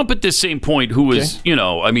Donald Trump at this same point, who was,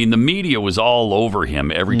 the media was all over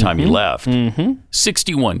him every time he left.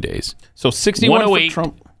 61 days. So 61 108 for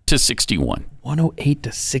Trump. to 61. 108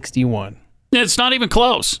 to 61. It's not even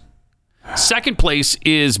close. Second place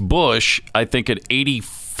is Bush, I think, at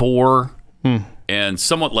 84, and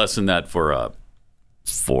somewhat less than that for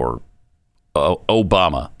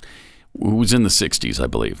Obama, who was in the 60s, I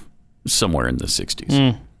believe, somewhere in the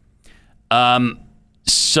 60s.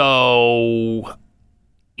 So,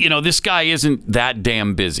 this guy isn't that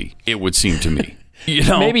damn busy, it would seem to me.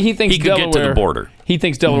 Maybe he thinks he could get to the border. He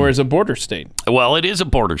thinks Delaware is a border state. Well, it is a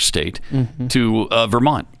border state to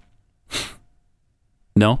Vermont.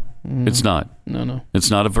 No, it's not. No.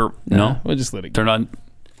 It's not a no. We'll just let it go. They're not.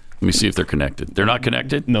 Let me see if they're connected. They're not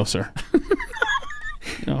connected? No, sir.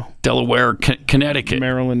 No. Delaware, Connecticut,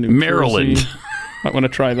 Maryland, New Maryland. Jersey. Might want to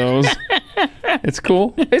try those. It's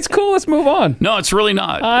cool. It's cool. Let's move on. No, it's really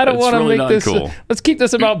not. I don't want to really make this. Cool. Let's keep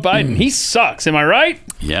this about Biden. He sucks. Am I right?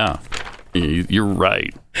 Yeah, you're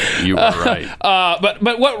right. You are right.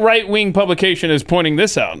 But what right-wing publication is pointing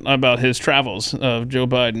this out about his travels of Joe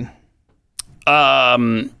Biden?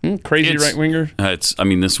 Crazy right-winger?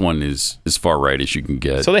 This one is as far right as you can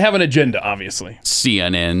get. So they have an agenda, obviously.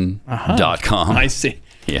 CNN.com. I see.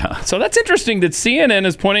 Yeah. So that's interesting that CNN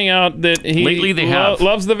is pointing out that he lately they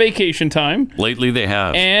loves the vacation time. Lately they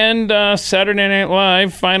have. And Saturday Night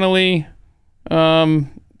Live finally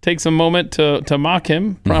takes a moment to mock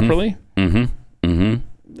him properly.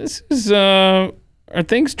 This is, are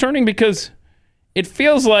things turning? Because it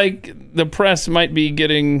feels like the press might be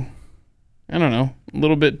getting, I don't know, a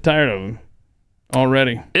little bit tired of him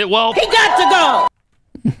already. He got to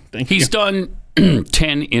go! He's done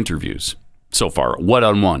 10 interviews so far,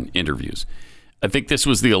 one-on-one interviews. I think this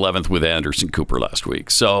was the 11th with Anderson Cooper last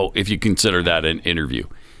week. So if you consider that an interview.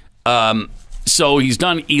 So he's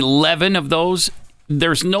done 11 of those.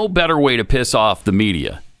 There's no better way to piss off the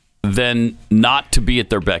media than not to be at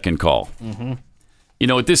their beck and call.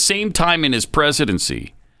 At this same time in his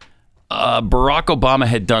presidency, Barack Obama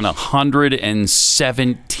had done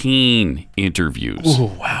 117 interviews.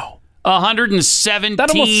 Oh, wow. 117 that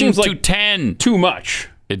almost seems to like 10. Too much.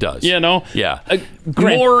 It does. Yeah.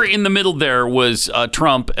 More in the middle there was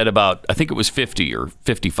Trump at about, I think it was 50 or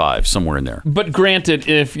 55, somewhere in there. But granted,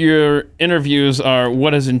 if your interviews are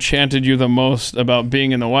what has enchanted you the most about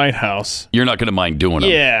being in the White House, you're not going to mind doing them.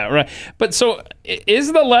 Yeah, right. But so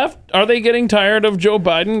is the left, are they getting tired of Joe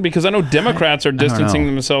Biden? Because I know Democrats are distancing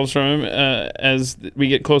themselves from him as we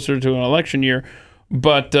get closer to an election year.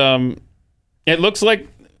 But it looks like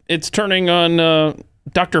it's turning on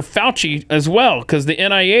Dr. Fauci as well, because the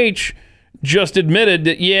NIH just admitted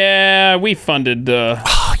that, we funded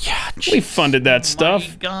we funded that stuff.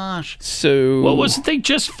 My gosh. So what was it they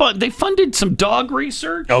just they funded some dog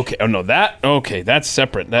research? Okay. Oh no, that's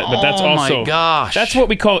separate. But that's also, my gosh. That's what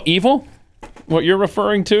we call evil. What you're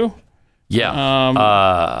referring to? Yeah.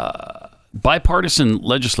 Bipartisan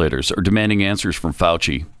legislators are demanding answers from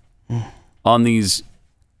Fauci on these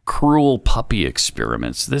cruel puppy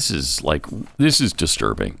experiments. This is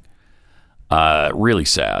disturbing. Really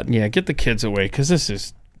sad. Yeah, get the kids away, because this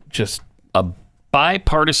is just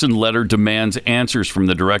bipartisan letter demands answers from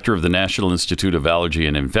the director of the National Institute of Allergy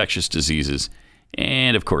and Infectious Diseases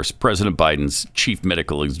and, of course, President Biden's chief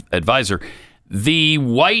medical advisor. The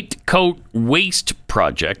White Coat Waste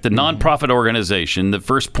Project, the nonprofit organization that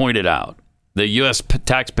first pointed out that U.S.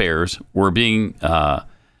 taxpayer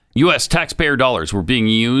dollars were being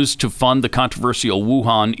used to fund the controversial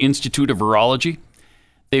Wuhan Institute of Virology.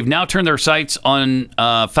 They've now turned their sights on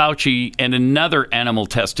Fauci and another animal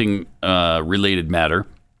testing related matter,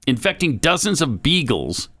 infecting dozens of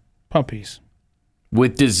beagles, puppies,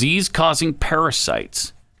 with disease-causing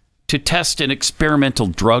parasites to test an experimental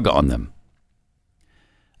drug on them.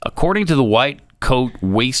 According to the White Coat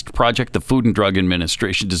Waste Project, the Food and Drug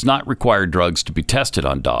Administration does not require drugs to be tested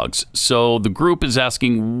on dogs. So the group is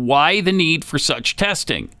asking why the need for such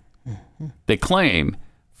testing. They claim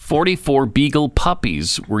 44 beagle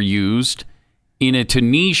puppies were used in a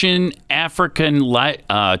Tunisian North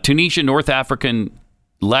African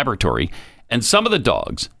laboratory, and some of the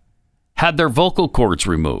dogs had their vocal cords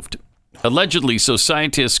removed, allegedly so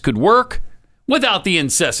scientists could work without the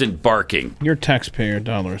incessant barking. Your taxpayer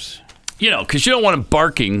dollars. You know, because you don't want them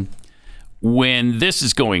barking when this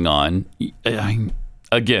is going on.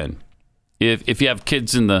 Again, if you have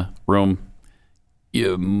kids in the room,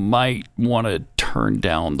 you might want to turn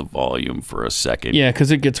down the volume for a second. Yeah,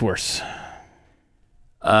 because it gets worse.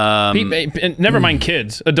 Never mind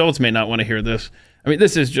kids. Adults may not want to hear this. I mean,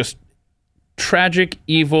 this is just tragic,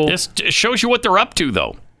 evil. This shows you what they're up to,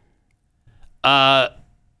 though.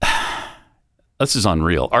 This is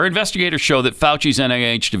unreal. Our investigators show that Fauci's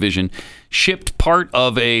NIH division shipped part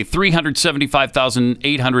of a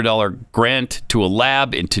 $375,800 grant to a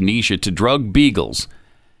lab in Tunisia to drug beagles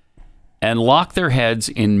and lock their heads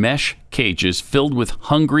in mesh cages filled with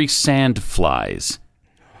hungry sand flies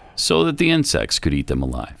so that the insects could eat them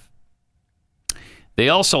alive. They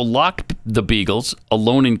also locked the beagles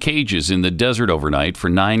alone in cages in the desert overnight for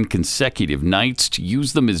 9 consecutive nights to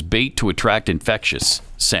use them as bait to attract infectious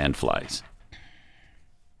sand flies.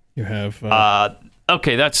 You have...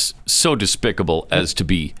 Okay, that's so despicable as to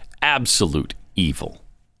be absolute evil.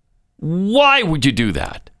 Why would you do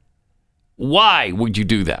that? Why would you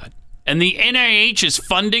do that? And the NIH is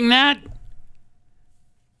funding that?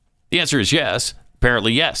 The answer is yes.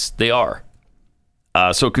 Apparently, yes, they are.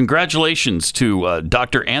 So congratulations to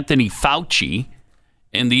Dr. Anthony Fauci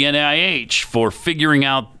and the NIH for figuring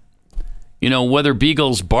out, whether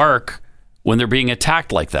beagles bark when they're being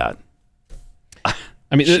attacked like that.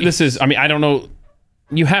 I mean, I don't know.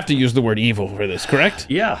 You have to use the word evil for this, correct?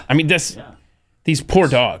 Yeah. I mean, these poor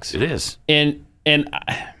dogs. It is. And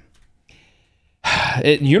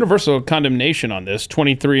universal condemnation on this.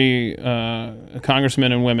 23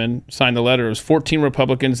 congressmen and women signed the letter. It was 14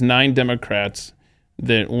 Republicans, 9 Democrats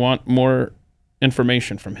that want more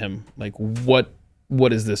information from him. Like, what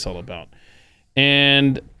is this all about?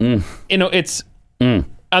 And, it's...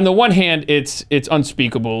 On the one hand, it's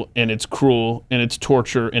unspeakable, and it's cruel, and it's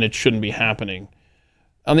torture, and it shouldn't be happening.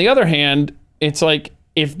 On the other hand, it's like,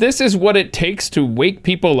 if this is what it takes to wake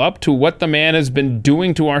people up to what the man has been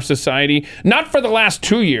doing to our society, not for the last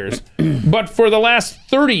 2 years, but for the last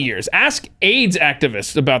 30 years. Ask AIDS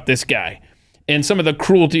activists about this guy and some of the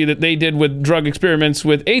cruelty that they did with drug experiments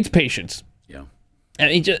with AIDS patients. Yeah.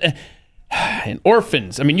 And he just... and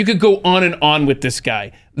orphans. I mean, you could go on and on with this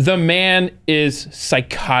guy. The man is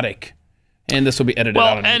psychotic. And this will be edited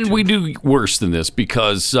out on and YouTube. We do worse than this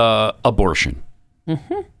because abortion.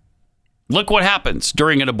 Mm-hmm. Look what happens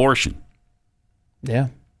during an abortion. Yeah.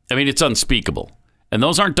 I mean, it's unspeakable. And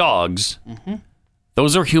those aren't dogs. Mm-hmm.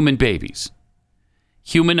 Those are human babies.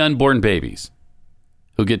 Human unborn babies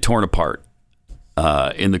who get torn apart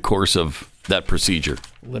in the course of that procedure.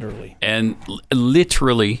 Literally. And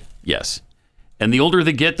literally... Yes. And the older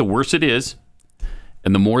they get, the worse it is,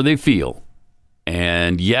 and the more they feel.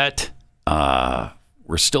 And yet,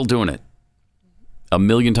 we're still doing it 1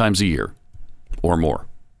 million times a year or more.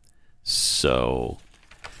 So,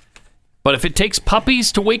 but if it takes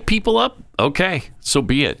puppies to wake people up, okay, so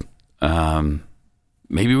be it.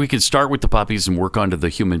 Maybe we could start with the puppies and work on to the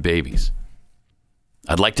human babies.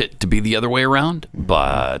 I'd like it to be the other way around,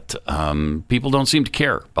 but people don't seem to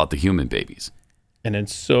care about the human babies. And in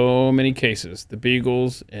so many cases, the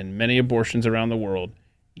beagles and many abortions around the world,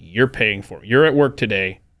 you're paying for it. You're at work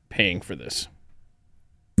today paying for this.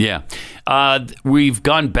 Yeah. We've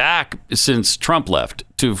gone back since Trump left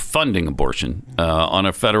to funding abortion on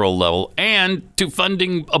a federal level and to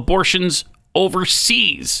funding abortions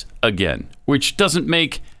overseas again, which doesn't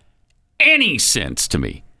make any sense to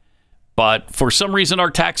me. But for some reason,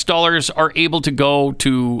 our tax dollars are able to go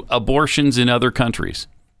to abortions in other countries.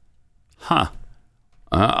 Huh.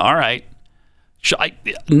 All right.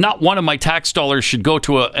 Not one of my tax dollars should go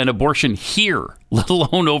to an abortion here, let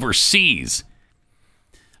alone overseas.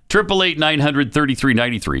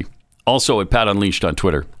 888-900-3393. Also at Pat Unleashed on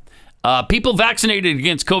Twitter. People vaccinated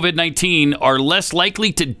against COVID-19 are less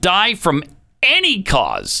likely to die from any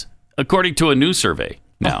cause, according to a new survey.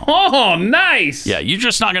 Now, oh, nice. Yeah, you're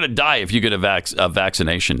just not going to die if you get a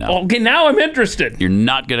vaccination now. Okay, now I'm interested. You're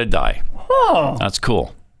not going to die. Oh. That's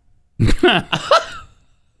cool.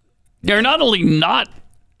 You're not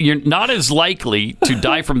as likely to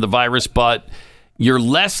die from the virus, but you're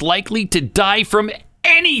less likely to die from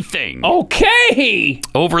anything. Okay.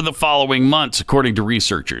 Over the following months, according to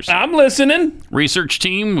researchers. I'm listening. Research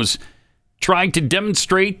team was trying to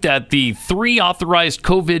demonstrate that the 3 authorized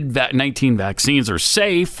COVID-19 vaccines are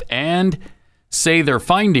safe and say their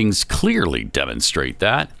findings clearly demonstrate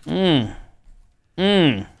that.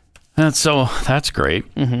 That's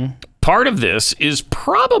great. Mm-hmm. Part of this is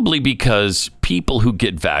probably because people who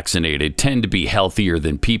get vaccinated tend to be healthier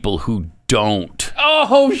than people who don't.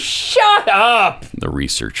 Oh, shut up! The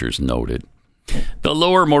researchers noted. The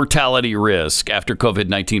lower mortality risk after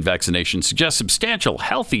COVID-19 vaccination suggests substantial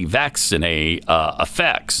healthy vaccine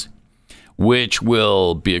effects, which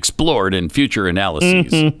will be explored in future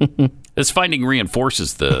analyses. This finding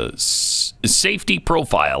reinforces the safety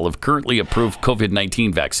profile of currently approved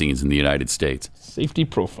COVID-19 vaccines in the United States. Safety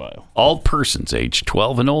profile. All persons aged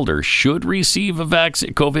 12 and older should receive a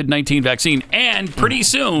COVID-19 vaccine, and pretty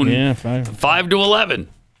soon, 5 to 11.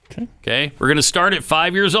 Okay. We're going to start at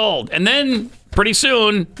 5 years old, and then pretty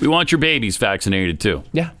soon we want your babies vaccinated too.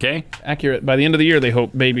 Yeah. Okay. Accurate. By the end of the year, they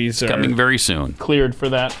hope babies are coming very soon. Cleared for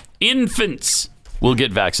that. Infants will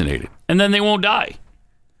get vaccinated, and then they won't die.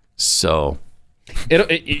 So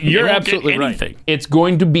you're absolutely right. It's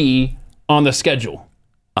going to be on the schedule.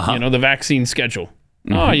 You know, the vaccine schedule.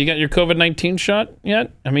 Mm-hmm. Oh, you got your COVID-19 shot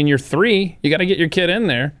yet? I mean, you're 3. You got to get your kid in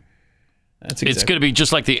there. It's going to be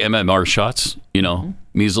just like the MMR shots,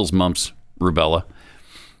 measles, mumps, rubella.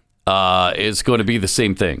 It's going to be the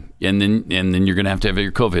same thing. And then you're going to have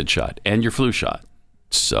your COVID shot and your flu shot.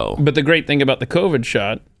 So, but the great thing about the COVID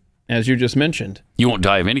shot, as you just mentioned, you won't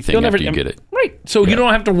die of anything after you get it. Right. So you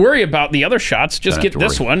don't have to worry about the other shots. Just get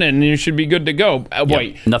this one and you should be good to go.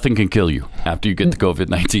 Wait. Nothing can kill you after you get the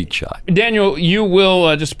COVID-19 shot. Daniel, you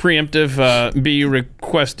will just preemptive be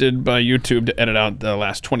requested by YouTube to edit out the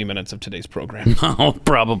last 20 minutes of today's program. Oh,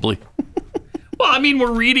 probably. Well, I mean,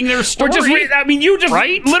 we're reading their story. You just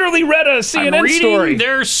literally read a CNN story. I'm reading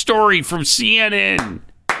their story from CNN.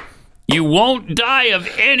 You won't die of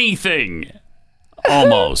anything.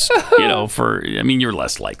 Almost. You're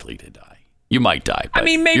less likely to die. You might die, but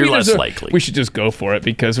maybe you're less likely. We should just go for it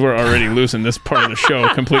because we're already losing this part of the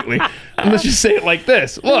show completely. And let's just say it like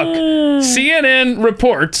this. Look, CNN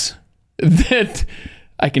reports that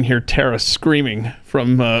I can hear Tara screaming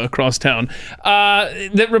from across town.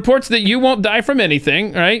 That reports that you won't die from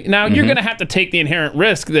anything, right? Now, you're going to have to take the inherent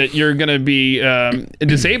risk that you're going to be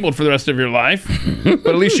disabled for the rest of your life, but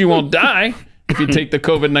at least you won't die if you take the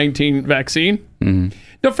COVID-19 vaccine. Mm-hmm.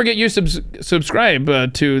 Don't forget you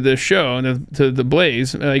subscribe to the show, to the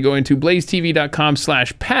Blaze, going to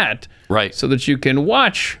blazetv.com/Pat, right, so that you can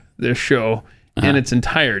watch this show in its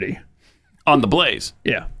entirety. On the Blaze?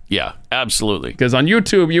 Yeah. Yeah, absolutely. Because on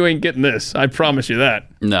YouTube, you ain't getting this. I promise you that.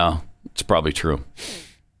 No, it's probably true.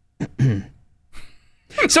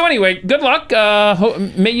 So anyway, good luck.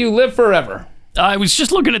 May you live forever. I was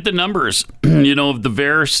just looking at the numbers, of the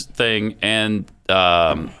VAERS thing, and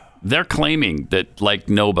they're claiming that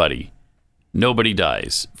nobody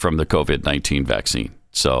dies from the COVID-19 vaccine.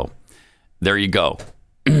 So there you go.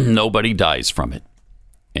 Nobody dies from it.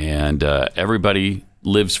 And everybody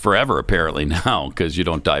lives forever, apparently, now, because you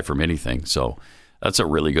don't die from anything. So that's a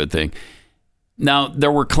really good thing. Now,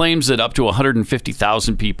 there were claims that up to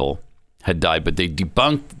 150,000 people had died, but they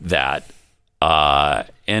debunked that.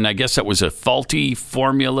 And I guess that was a faulty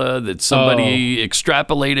formula that somebody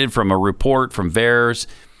extrapolated from a report from VAERS.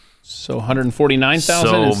 So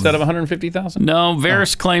 149,000 instead of 150,000? No,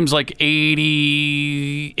 VAERS claims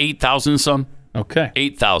 88,000 some. Okay.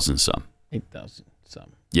 8,000 some. 8,000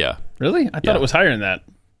 some. Yeah. Really? I thought it was higher than that.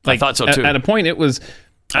 I thought so too. At a point, it was.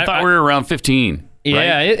 I thought we were around 15.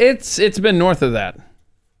 Yeah, right? It's been north of that.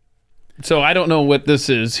 So I don't know what this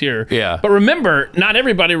is here. Yeah. But remember, not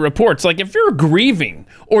everybody reports. If you're grieving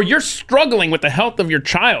or you're struggling with the health of your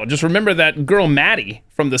child, just remember that girl Maddie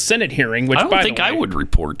from the Senate hearing. Which I don't think I would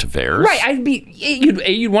report to VAERS. Right.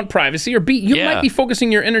 You'd want privacy, or B, you might be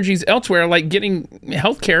focusing your energies elsewhere, like getting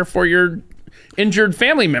health care for your injured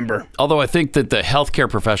family member. Although I think that the healthcare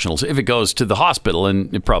professionals, if it goes to the hospital,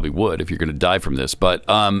 and it probably would if you're going to die from this, but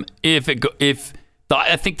if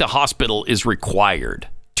I think the hospital is required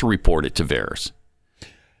to report it to VAERS.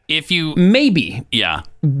 Maybe. Yeah.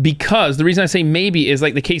 Because the reason I say maybe is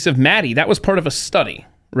like the case of Maddie. That was part of a study,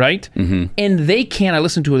 right? Mm-hmm. And they can't. I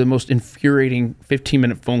listened to the most infuriating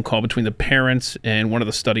 15-minute phone call between the parents and one of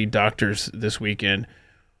the study doctors this weekend.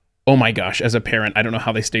 Oh my gosh, as a parent, I don't know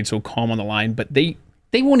how they stayed so calm on the line, but they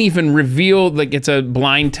won't even reveal, like it's a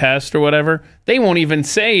blind test or whatever. They won't even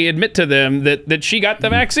admit to them that she got the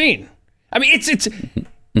vaccine. I mean, it's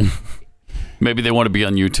maybe they want to be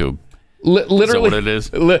on YouTube. Literally, is that what it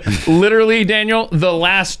is? Literally, Daniel, the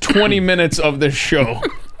last 20 minutes of this show.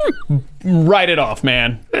 Write it off,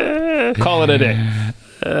 man. Call it a day.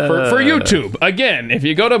 For YouTube. Again, if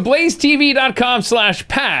you go to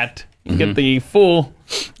blazetv.com/Pat, you get the full...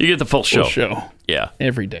 You get the full show. Yeah.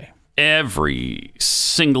 Every day. Every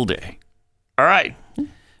single day. All right.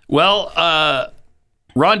 Well,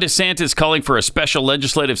 Ron DeSantis calling for a special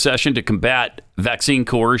legislative session to combat vaccine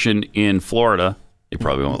coercion in Florida. You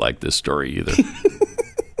probably won't like this story either.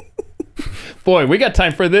 Boy, we got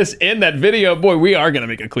time for this in that video. Boy, we are going to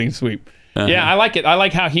make a clean sweep. Uh-huh. Yeah, I like it. I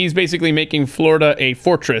like how he's basically making Florida a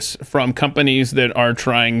fortress from companies that are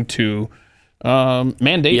trying to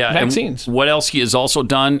mandate vaccines. And what else he has also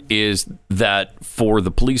done is that for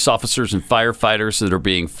the police officers and firefighters that are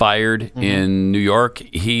being fired in New York,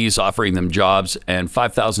 he's offering them jobs and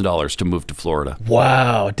 $5,000 to move to Florida.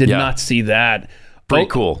 Wow, did not see that. Pretty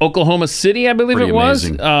cool. Oklahoma City, I believe Pretty it was.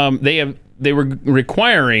 amazing. They were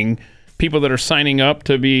requiring people that are signing up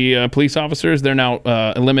to be police officers. They're now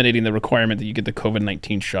eliminating the requirement that you get the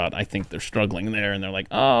COVID-19 shot. I think they're struggling there, and they're like,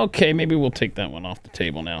 oh, okay, maybe we'll take that one off the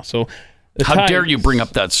table now. So, how dare you bring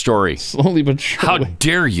up that story? Slowly but surely. How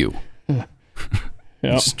dare you?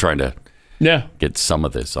 Just trying to get some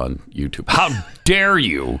of this on YouTube. How dare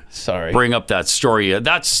you? Bring up that story?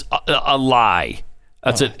 That's a lie.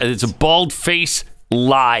 It's a bald-faced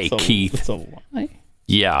lie, Keith. It's a lie?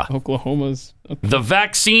 Yeah. Oklahoma's... Okay. The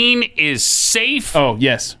vaccine is safe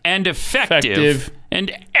and effective,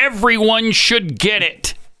 and everyone should get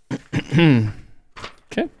it. Okay.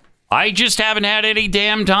 I just haven't had any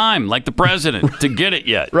damn time, like the president, to get it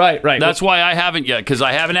yet. Right. That's why I haven't yet, because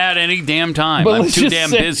I haven't had any damn time. I'm too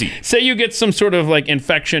damn busy. Say you get some sort of like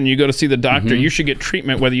infection, you go to see the doctor, you should get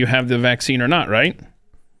treatment whether you have the vaccine or not, right?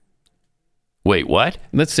 Wait, what?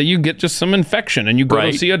 Let's say you get just some infection and you go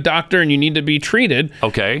to see a doctor and you need to be treated.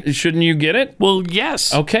 Okay. Shouldn't you get it? Well,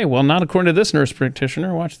 yes. Okay, well, not according to this nurse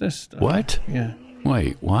practitioner. Watch this. What? Yeah.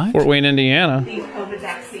 Wait, what? Fort Wayne, Indiana. COVID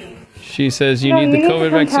vaccine. She says you need the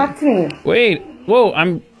COVID vaccine. Talk to me. Wait. Whoa,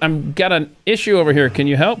 I'm got an issue over here. Can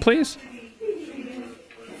you help, please?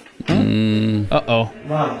 Uh-oh.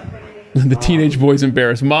 Mom. The teenage boy's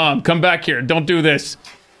embarrassed. Mom, come back here. Don't do this.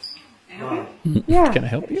 Yeah. Can I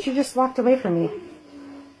help you? She just walked away from me.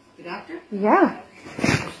 The doctor? Yeah.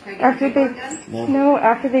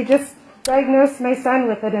 After they just diagnosed my son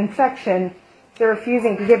with an infection, they're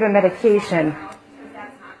refusing to give him medication.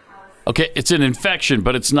 Okay, it's an infection,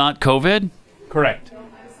 but it's not COVID? Correct.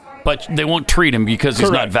 But they won't treat him because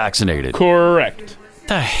he's not vaccinated. Correct.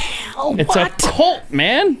 The hell? It's a cult,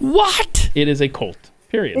 man. What? It is a cult.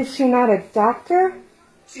 Period. Is she not a doctor?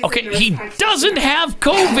 Okay, he doesn't have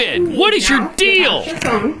COVID. What is your deal?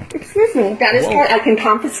 Excuse me. That is I can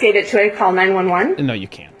confiscate it to call 911. No, you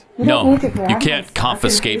can't. No, you can't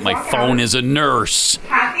confiscate my phone as a nurse.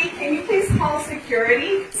 Kathy, can you please call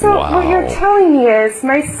security? So what you're telling me is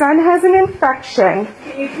my son has an infection,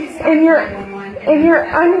 and you're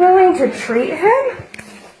unwilling to treat him?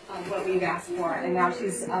 What we've asked for, and now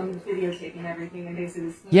she's videotaping everything and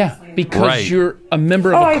basically. Yeah, because you're a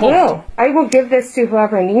member of a cult. I will give this to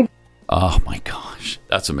whoever needs. Oh my gosh,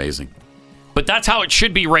 that's amazing. But that's how it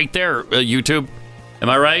should be right there, YouTube. Am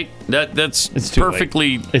I right? That's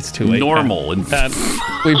perfectly too late, normal. And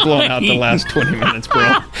we've blown out the last 20 minutes,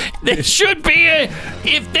 bro. They should be.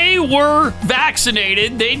 If they were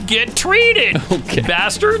vaccinated, they'd get treated. Okay.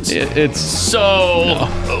 Bastards. Who's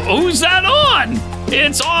that on?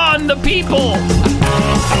 It's on the people.